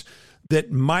parents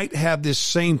that might have this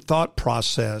same thought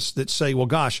process that say, well,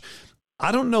 gosh,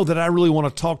 I don't know that I really want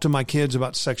to talk to my kids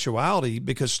about sexuality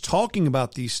because talking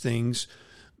about these things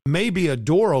may be a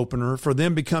door opener for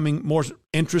them becoming more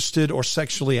interested or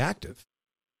sexually active?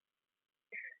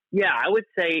 Yeah, I would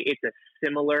say it's a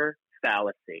similar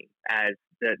fallacy as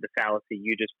the fallacy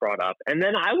you just brought up. And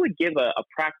then I would give a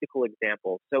practical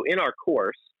example. So in our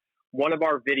course, one of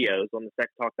our videos on the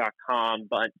sextalk.com,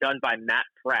 done by Matt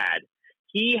Pratt,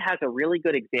 he has a really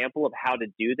good example of how to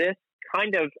do this,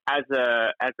 kind of as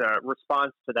a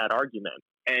response to that argument.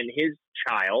 And his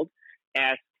child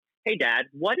asked, "Hey, Dad,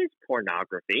 what is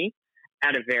pornography?"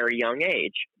 at a very young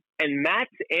age. And Matt's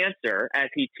answer, as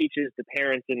he teaches the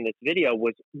parents in this video,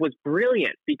 was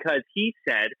brilliant because he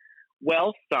said,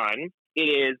 "Well, son, it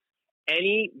is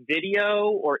any video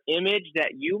or image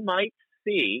that you might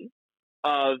see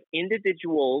of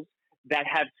individuals that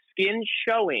have skin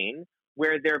showing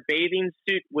where their bathing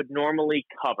suit would normally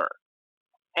cover."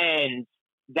 And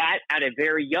that, at a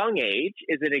very young age,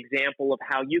 is an example of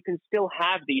how you can still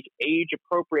have these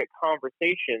age-appropriate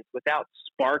conversations without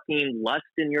sparking lust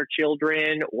in your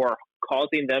children or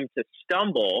causing them to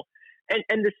stumble.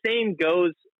 And the same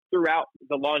goes throughout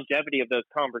the longevity of those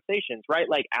conversations, right?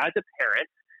 Like, as a parent,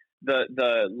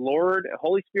 the Lord,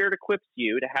 Holy Spirit equips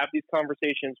you to have these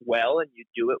conversations well, and you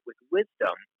do it with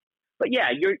wisdom. But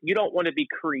yeah, you don't want to be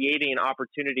creating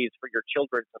opportunities for your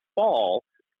children to fall.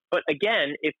 But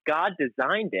again, if God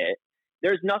designed it,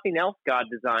 there's nothing else God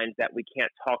designs that we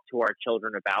can't talk to our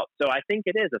children about. So I think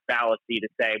it is a fallacy to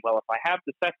say, well, if I have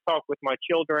the sex talk with my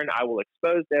children, I will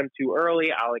expose them too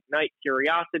early, I'll ignite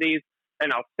curiosities,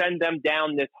 and I'll send them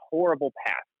down this horrible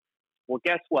path. Well,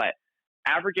 guess what?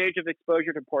 Average age of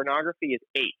exposure to pornography is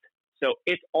 8. So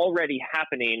it's already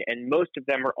happening, and most of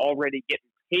them are already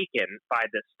getting taken by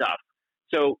this stuff.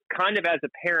 So kind of as a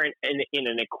parent in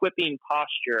an equipping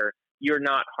posture, you're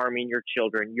not harming your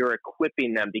children. You're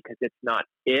equipping them because it's not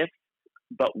if,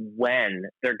 but when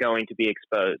they're going to be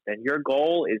exposed. And your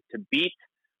goal is to beat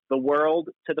the world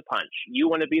to the punch. You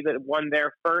want to be the one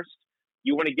there first.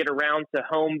 You want to get around to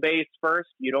home base first.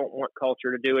 You don't want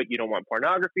culture to do it. You don't want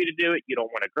pornography to do it. You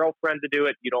don't want a girlfriend to do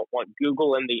it. You don't want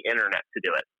Google and the internet to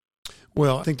do it.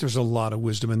 Well, I think there's a lot of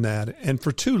wisdom in that. And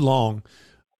for too long,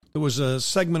 there was a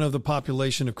segment of the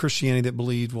population of Christianity that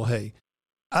believed, well, hey,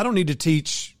 I don't need to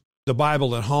teach the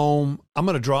Bible at home. I'm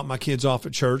going to drop my kids off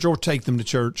at church or take them to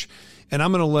church, and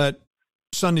I'm going to let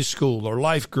Sunday school or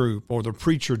life group or the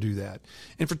preacher do that.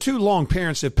 And for too long,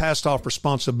 parents have passed off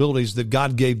responsibilities that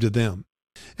God gave to them.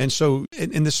 And so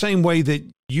in the same way that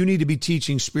you need to be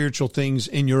teaching spiritual things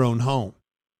in your own home,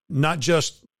 not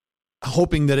just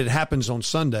hoping that it happens on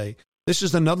Sunday, this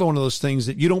is another one of those things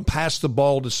that you don't pass the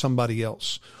ball to somebody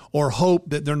else or hope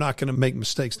that they're not going to make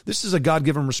mistakes. This is a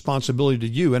God-given responsibility to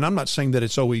you. And I'm not saying that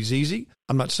it's always easy.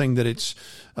 I'm not saying that it's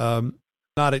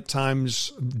not at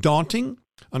times daunting,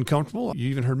 uncomfortable. You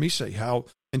even heard me say how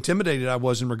intimidated I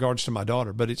was in regards to my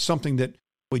daughter, but it's something that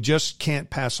we just can't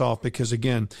pass off because,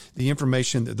 again, the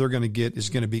information that they're going to get is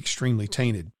going to be extremely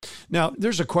tainted. Now,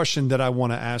 there's a question that I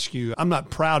want to ask you. I'm not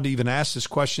proud to even ask this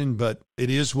question, but it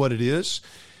is what it is.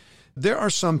 There are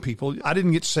some people, I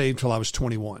didn't get saved till I was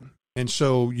 21. And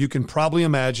so you can probably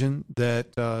imagine that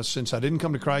since I didn't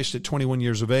come to Christ at 21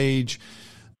 years of age,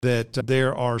 that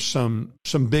there are some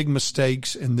big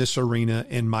mistakes in this arena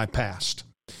in my past.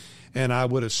 And I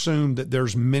would assume that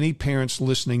there's many parents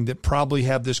listening that probably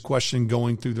have this question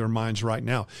going through their minds right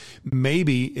now.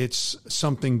 Maybe it's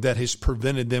something that has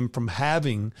prevented them from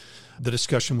having the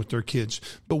discussion with their kids.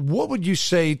 But what would you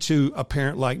say to a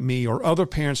parent like me or other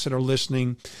parents that are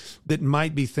listening that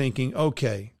might be thinking,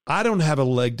 okay, I don't have a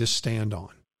leg to stand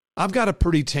on. I've got a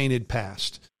pretty tainted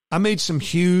past. I made some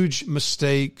huge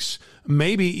mistakes.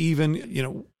 Maybe even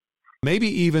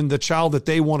the child that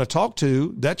they want to talk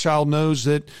to, that child knows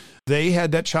that they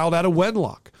had that child out of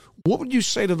wedlock. What would you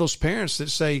say to those parents that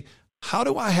say, how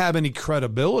do I have any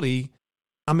credibility?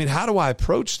 I mean, how do I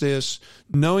approach this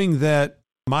knowing that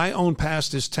my own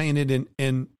past is tainted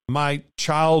and my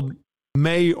child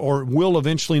may or will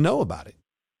eventually know about it?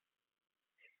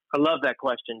 I love that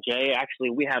question, Jay. Actually,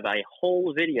 we have a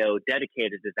whole video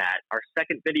dedicated to that. Our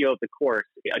second video of the course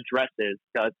addresses,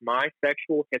 does my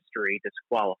sexual history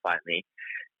disqualify me?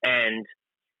 And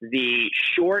the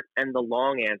short and the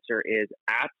long answer is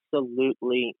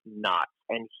absolutely not.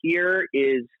 And here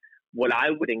is what I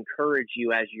would encourage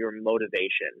you as your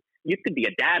motivation. You could be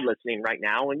a dad listening right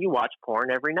now and you watch porn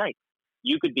every night.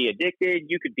 You could be addicted.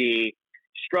 You could be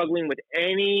struggling with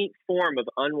any form of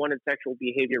unwanted sexual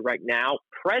behavior right now,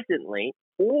 presently,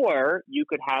 or you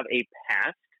could have a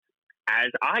past, as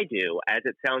I do, as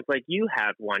it sounds like you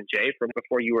have one, Jay, from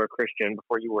before you were a Christian,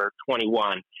 before you were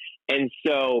 21. And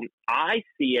so I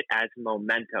see it as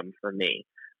momentum for me,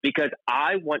 because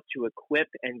I want to equip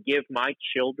and give my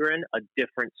children a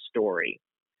different story,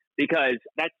 because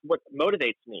that's what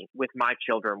motivates me with my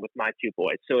children, with my two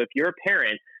boys. So if you're a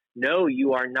parent, no,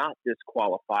 you are not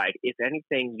disqualified. If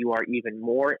anything, you are even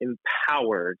more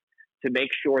empowered to make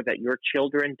sure that your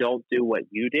children don't do what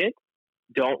you did,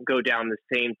 don't go down the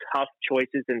same tough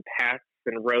choices and paths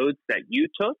and roads that you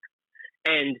took.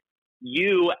 And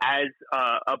you as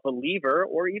a believer,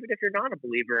 or even if you're not a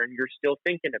believer and you're still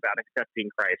thinking about accepting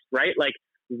Christ, right? Like,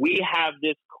 we have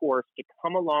this course to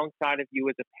come alongside of you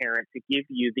as a parent to give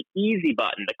you the easy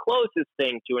button, the closest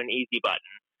thing to an easy button,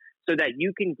 so that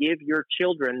you can give your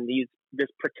children this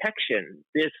protection,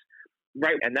 this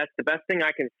right. And that's the best thing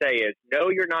I can say is, no,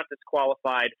 you're not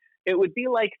disqualified. It would be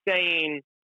like saying,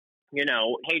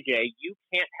 hey, Jay, you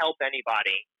can't help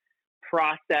anybody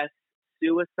process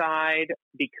suicide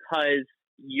because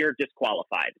you're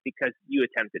disqualified, because you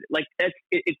attempted it. Like,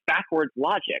 it's backwards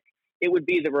logic. It would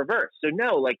be the reverse. So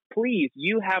no, like, please,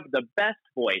 you have the best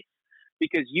voice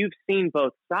because you've seen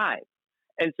both sides.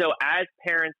 And so as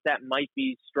parents that might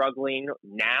be struggling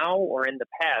now or in the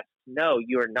past, no,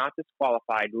 you are not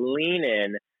disqualified. Lean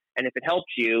in. And if it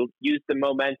helps you, use the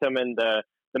momentum and the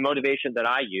motivation that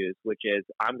I use, which is,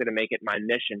 I'm going to make it my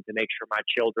mission to make sure my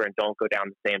children don't go down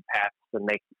the same paths and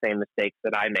make the same mistakes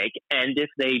that I make. And if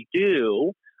they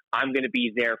do, I'm going to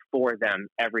be there for them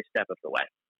every step of the way.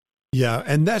 Yeah,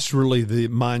 and that's really the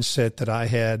mindset that I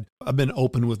had. I've been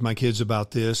open with my kids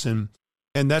about this, and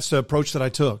that's the approach that I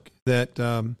took, that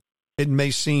it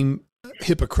may seem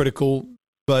hypocritical,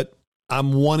 but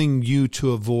I'm wanting you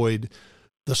to avoid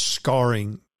the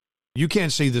scarring. You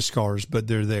can't see the scars, but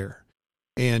they're there.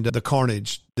 And the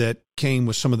carnage that came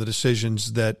with some of the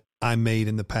decisions that I made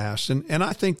in the past. And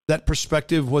I think that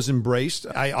perspective was embraced.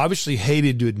 I obviously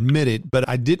hated to admit it, but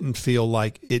I didn't feel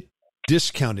like it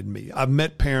discounted me. I've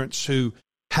met parents who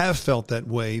have felt that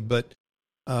way, but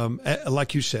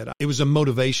like you said, it was a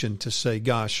motivation to say,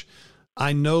 gosh,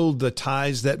 I know the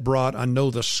ties that brought, I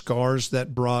know the scars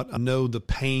that brought, I know the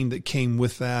pain that came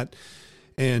with that,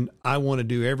 and I want to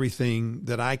do everything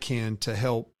that I can to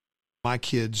help my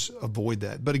kids avoid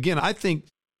that. But again, I think,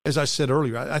 as I said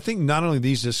earlier, I think not only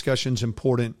these discussions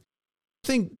important, I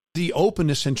think the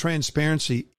openness and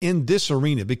transparency in this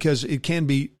arena, because it can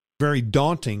be very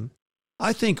daunting,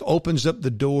 I think opens up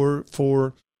the door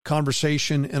for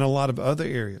conversation in a lot of other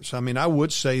areas. I mean, I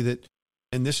would say that,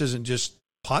 and this isn't just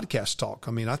podcast talk,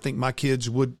 I mean, I think my kids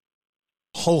would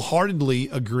wholeheartedly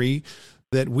agree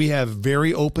that we have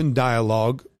very open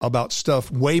dialogue about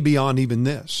stuff way beyond even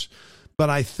this. But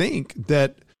I think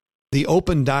that the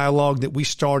open dialogue that we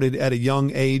started at a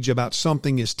young age about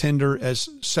something as tender as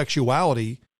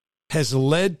sexuality has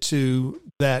led to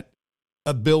that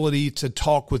ability to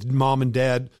talk with mom and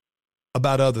dad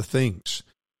about other things.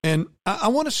 And I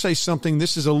want to say something,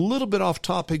 this is a little bit off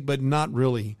topic, but not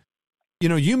really.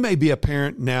 You may be a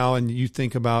parent now and you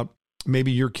think about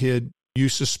maybe your kid, you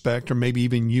suspect, or maybe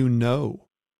even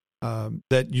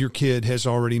that your kid has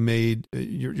already made,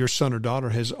 your son or daughter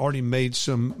has already made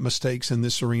some mistakes in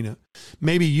this arena.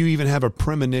 Maybe you even have a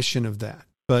premonition of that,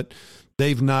 but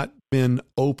they've not been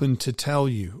open to tell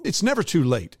you. It's never too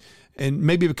late. And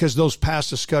maybe because those past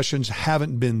discussions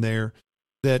haven't been there,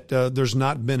 that there's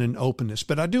not been an openness.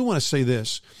 But I do want to say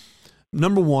this.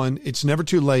 Number one, it's never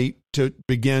too late to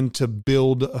begin to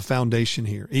build a foundation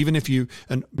here. Even if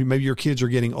and maybe your kids are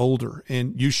getting older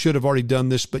and you should have already done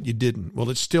this, but you didn't. Well,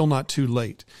 it's still not too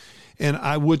late. And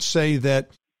I would say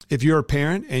that if you're a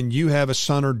parent and you have a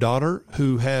son or daughter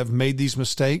who have made these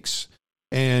mistakes,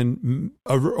 and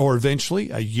or eventually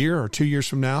a year or 2 years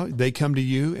from now, they come to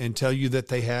you and tell you that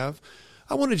they have,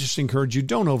 I want to just encourage you,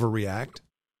 don't overreact.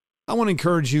 I want to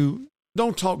encourage you,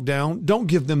 don't talk down. Don't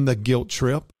give them the guilt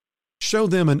trip. Show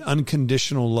them an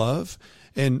unconditional love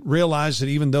and realize that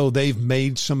even though they've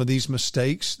made some of these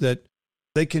mistakes, that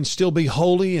they can still be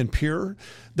holy and pure.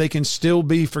 They can still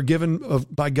be forgiven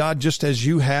by God just as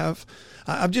you have.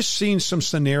 I've just seen some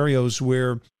scenarios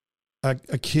where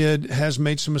a kid has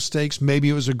made some mistakes. Maybe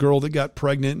it was a girl that got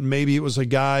pregnant, and maybe it was a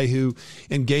guy who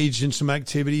engaged in some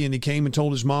activity and he came and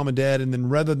told his mom and dad, and then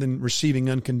rather than receiving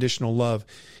unconditional love,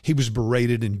 he was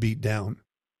berated and beat down.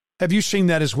 Have you seen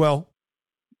that as well?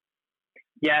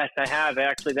 Yes, I have.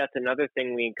 Actually, that's another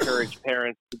thing we encourage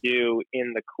parents to do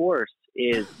in the course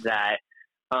is that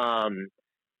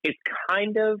it's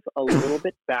kind of a little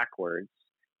bit backwards.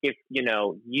 If,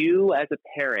 you as a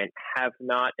parent have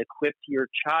not equipped your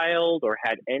child or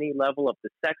had any level of the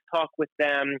sex talk with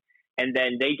them, and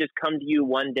then they just come to you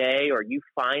one day or you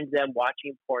find them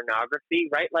watching pornography,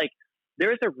 right? Like,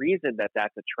 there's a reason that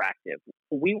that's attractive.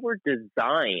 We were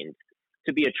designed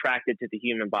to be attracted to the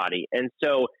human body. And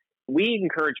so we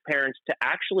encourage parents to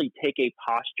actually take a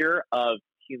posture of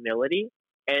humility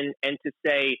and to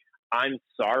say, I'm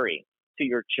sorry to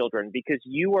your children, because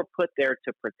you are put there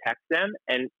to protect them,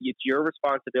 and it's your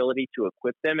responsibility to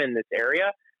equip them in this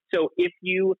area. So if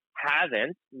you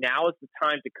haven't, now is the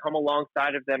time to come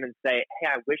alongside of them and say, hey,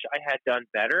 I wish I had done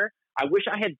better. I wish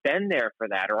I had been there for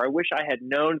that, or I wish I had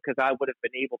known, because I would have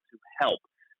been able to help.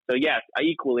 So yes, I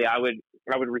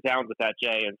would resound with that,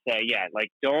 Jay, and say,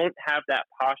 don't have that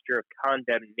posture of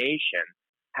condemnation.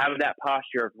 Have that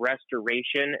posture of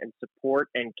restoration and support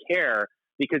and care,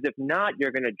 because if not,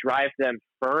 you're going to drive them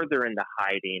further into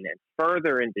hiding and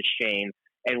further into shame.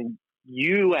 And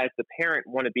you as the parent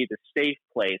want to be the safe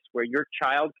place where your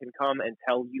child can come and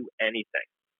tell you anything.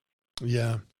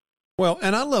 Yeah. Well,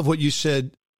 and I love what you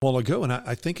said a while ago, and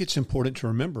I think it's important to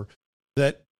remember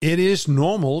that it is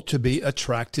normal to be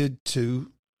attracted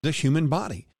to the human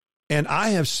body. And I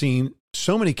have seen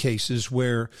so many cases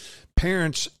where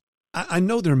parents, I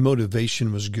know their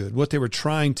motivation was good. What they were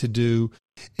trying to do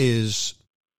is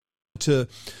to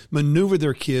maneuver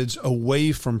their kids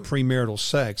away from premarital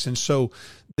sex. And so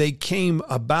they came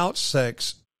about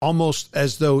sex almost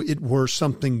as though it were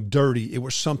something dirty. It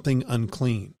was something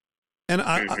unclean. And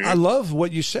I love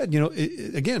what you said.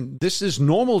 Again, this is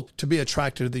normal to be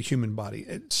attracted to the human body.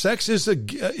 Sex is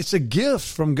it's a gift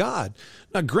from God.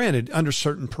 Now, granted, under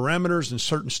certain parameters and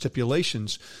certain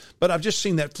stipulations, but I've just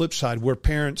seen that flip side where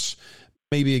parents,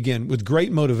 maybe again with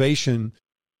great motivation,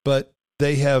 but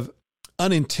they have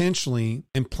unintentionally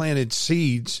implanted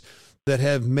seeds that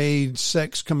have made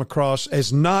sex come across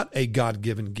as not a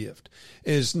God-given gift.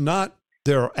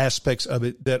 There are aspects of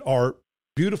it that are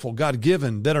beautiful,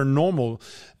 God-given, that are normal,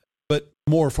 but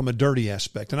more from a dirty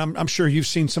aspect. And I'm sure you've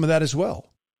seen some of that as well.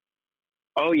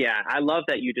 Oh, yeah. I love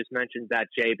that you just mentioned that,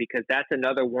 Jay, because that's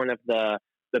another one of the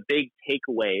big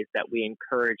takeaways that we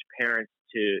encourage parents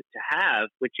to have,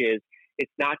 which is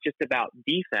it's not just about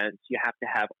defense. You have to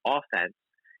have offense.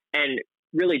 And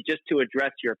really, just to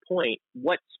address your point,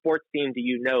 what sports team do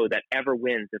you know that ever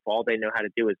wins if all they know how to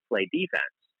do is play defense?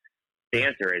 The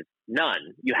answer is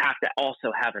none. You have to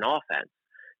also have an offense.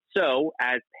 So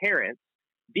as parents,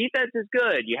 defense is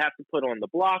good. You have to put on the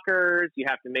blockers. You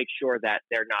have to make sure that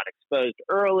they're not exposed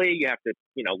early. You have to,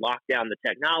 lock down the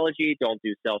technology. Don't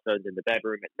do cell phones in the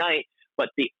bedroom at night. But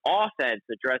the offense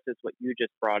addresses what you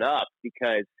just brought up,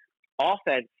 because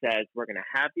offense says we're going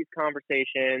to have these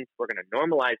conversations. We're going to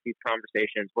normalize these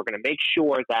conversations. We're going to make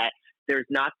sure that there's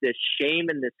not this shame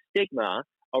and this stigma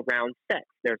around sex.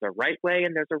 There's a right way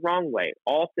and there's a wrong way.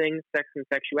 All things sex and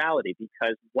sexuality,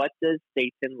 because what does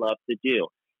Satan love to do?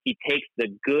 He takes the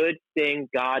good thing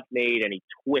God made and he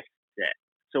twists it.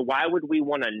 So why would we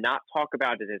want to not talk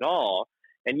about it at all?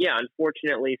 And yeah,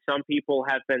 unfortunately, some people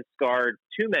have been scarred.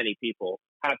 Too many people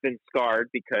have been scarred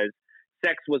because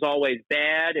sex was always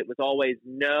bad. It was always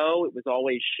no. It was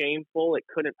always shameful. It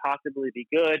couldn't possibly be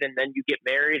good. And then you get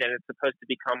married and it's supposed to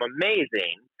become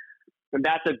amazing. And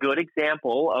that's a good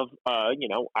example of,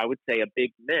 I would say a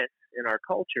big miss in our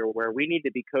culture, where we need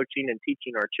to be coaching and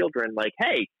teaching our children like,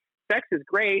 hey, sex is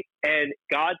great. And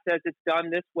God says it's done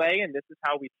this way. And this is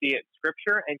how we see it in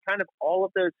Scripture, and kind of all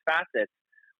of those facets.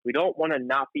 We don't want to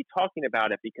not be talking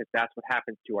about it, because that's what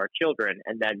happens to our children.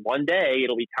 And then one day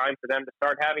it'll be time for them to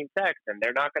start having sex, and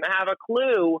they're not going to have a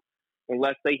clue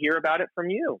unless they hear about it from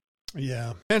you.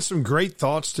 Yeah. And some great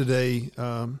thoughts today.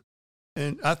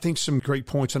 And I think some great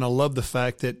points. And I love the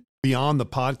fact that beyond the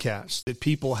podcast, that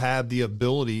people have the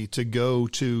ability to go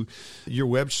to your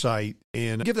website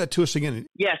and give that to us again.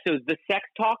 Yeah. So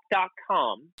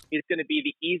thesextalk.com is going to be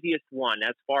the easiest one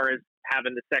as far as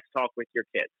having the sex talk with your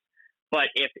kids. But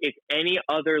if it's any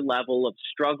other level of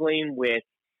struggling with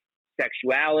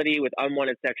sexuality, with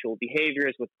unwanted sexual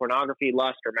behaviors, with pornography,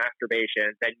 lust, or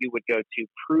masturbation, then you would go to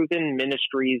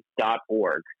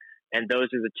provenministries.org. And those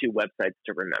are the two websites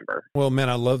to remember. Well, man,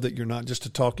 I love that you're not just a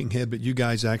talking head, but you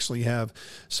guys actually have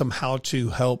some how-to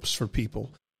helps for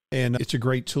people. And it's a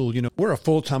great tool. We're a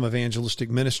full-time evangelistic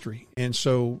ministry. And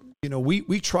so,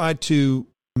 we try to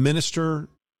minister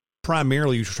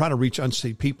primarily, we try to reach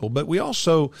unsaved people, but we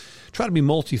also try to be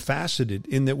multifaceted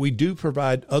in that we do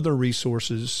provide other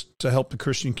resources to help the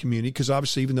Christian community. Because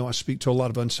obviously, even though I speak to a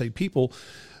lot of unsaved people,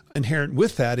 inherent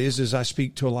with that is I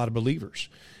speak to a lot of believers.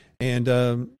 And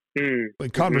the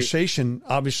conversation,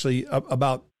 obviously,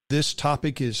 about this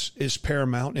topic is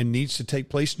paramount and needs to take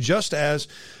place, just as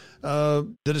the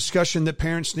discussion that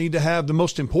parents need to have. The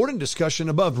most important discussion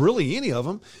above really any of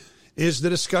them is the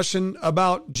discussion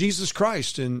about Jesus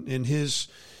Christ and his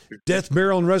death,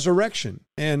 burial, and resurrection.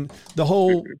 And the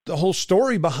whole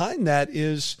story behind that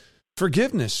is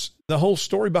forgiveness. The whole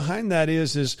story behind that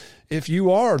is if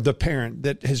you are the parent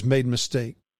that has made a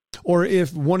mistake, or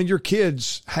if one of your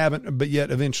kids haven't but yet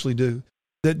eventually do,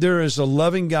 that there is a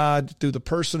loving God through the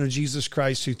person of Jesus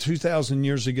Christ who 2,000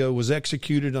 years ago was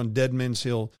executed on Dead Men's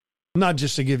Hill, not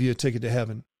just to give you a ticket to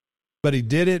heaven, but he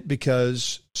did it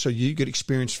because so you could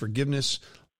experience forgiveness,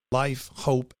 life,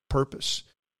 hope, purpose.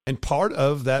 And part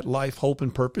of that life, hope,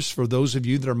 and purpose for those of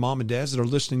you that are mom and dads that are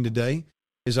listening today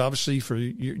is obviously for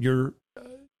your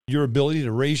ability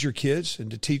to raise your kids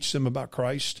and to teach them about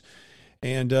Christ.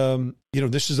 And,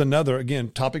 this is another, again,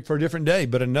 topic for a different day,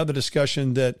 but another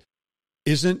discussion that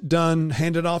isn't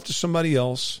handed off to somebody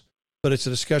else, but it's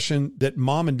a discussion that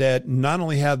mom and dad not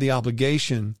only have the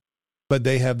obligation, but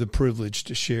they have the privilege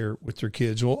to share with their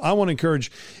kids. Well, I want to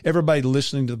encourage everybody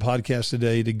listening to the podcast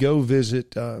today to go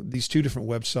visit these two different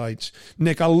websites.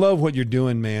 Nick, I love what you're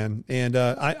doing, man. And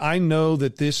I know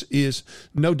that this is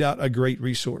no doubt a great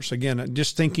resource. Again,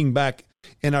 just thinking back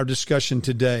in our discussion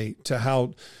today to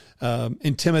how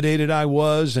intimidated I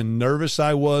was and nervous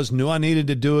I was, knew I needed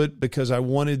to do it because I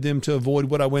wanted them to avoid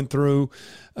what I went through.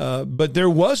 But there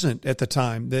wasn't at the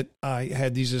time that I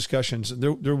had these discussions.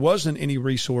 There wasn't any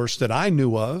resource that I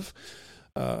knew of.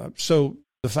 So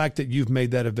the fact that you've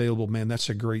made that available, man, that's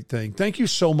a great thing. Thank you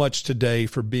so much today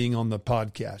for being on the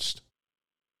podcast.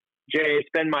 Jay, it's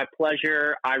been my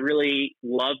pleasure. I really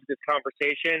loved this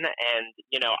conversation. And,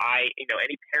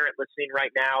 any parent listening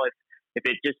right now, if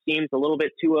it just seems a little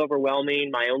bit too overwhelming,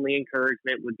 my only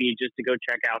encouragement would be just to go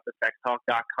check out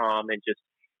thesextalk.com and just,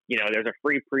 there's a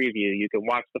free preview. You can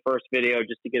watch the first video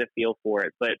just to get a feel for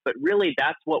it. But really,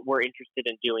 that's what we're interested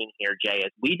in doing here, Jay,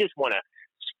 is we just want to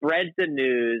spread the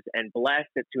news and blast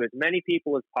it to as many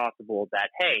people as possible that,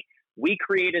 hey, we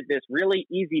created this really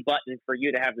easy button for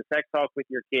you to have the sex talk with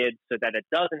your kids so that it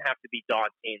doesn't have to be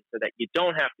daunting, so that you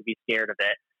don't have to be scared of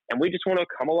it. And we just want to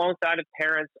come alongside of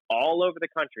parents all over the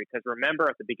country. Because remember,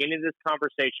 at the beginning of this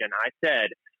conversation, I said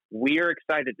we are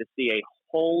excited to see a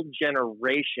whole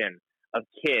generation of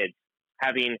kids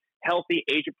having healthy,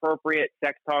 age-appropriate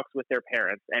sex talks with their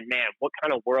parents. And, man, what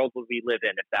kind of world would we live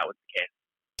in if that was the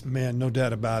case? Man, no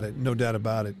doubt about it. No doubt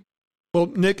about it. Well,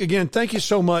 Nick, again, thank you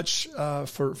so much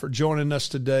for joining us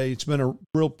today. It's been a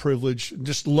real privilege.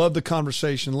 Just love the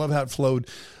conversation, love how it flowed,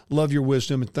 love your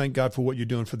wisdom, and thank God for what you're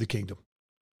doing for the kingdom.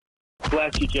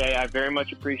 Bless you, Jay. I very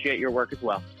much appreciate your work as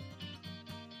well.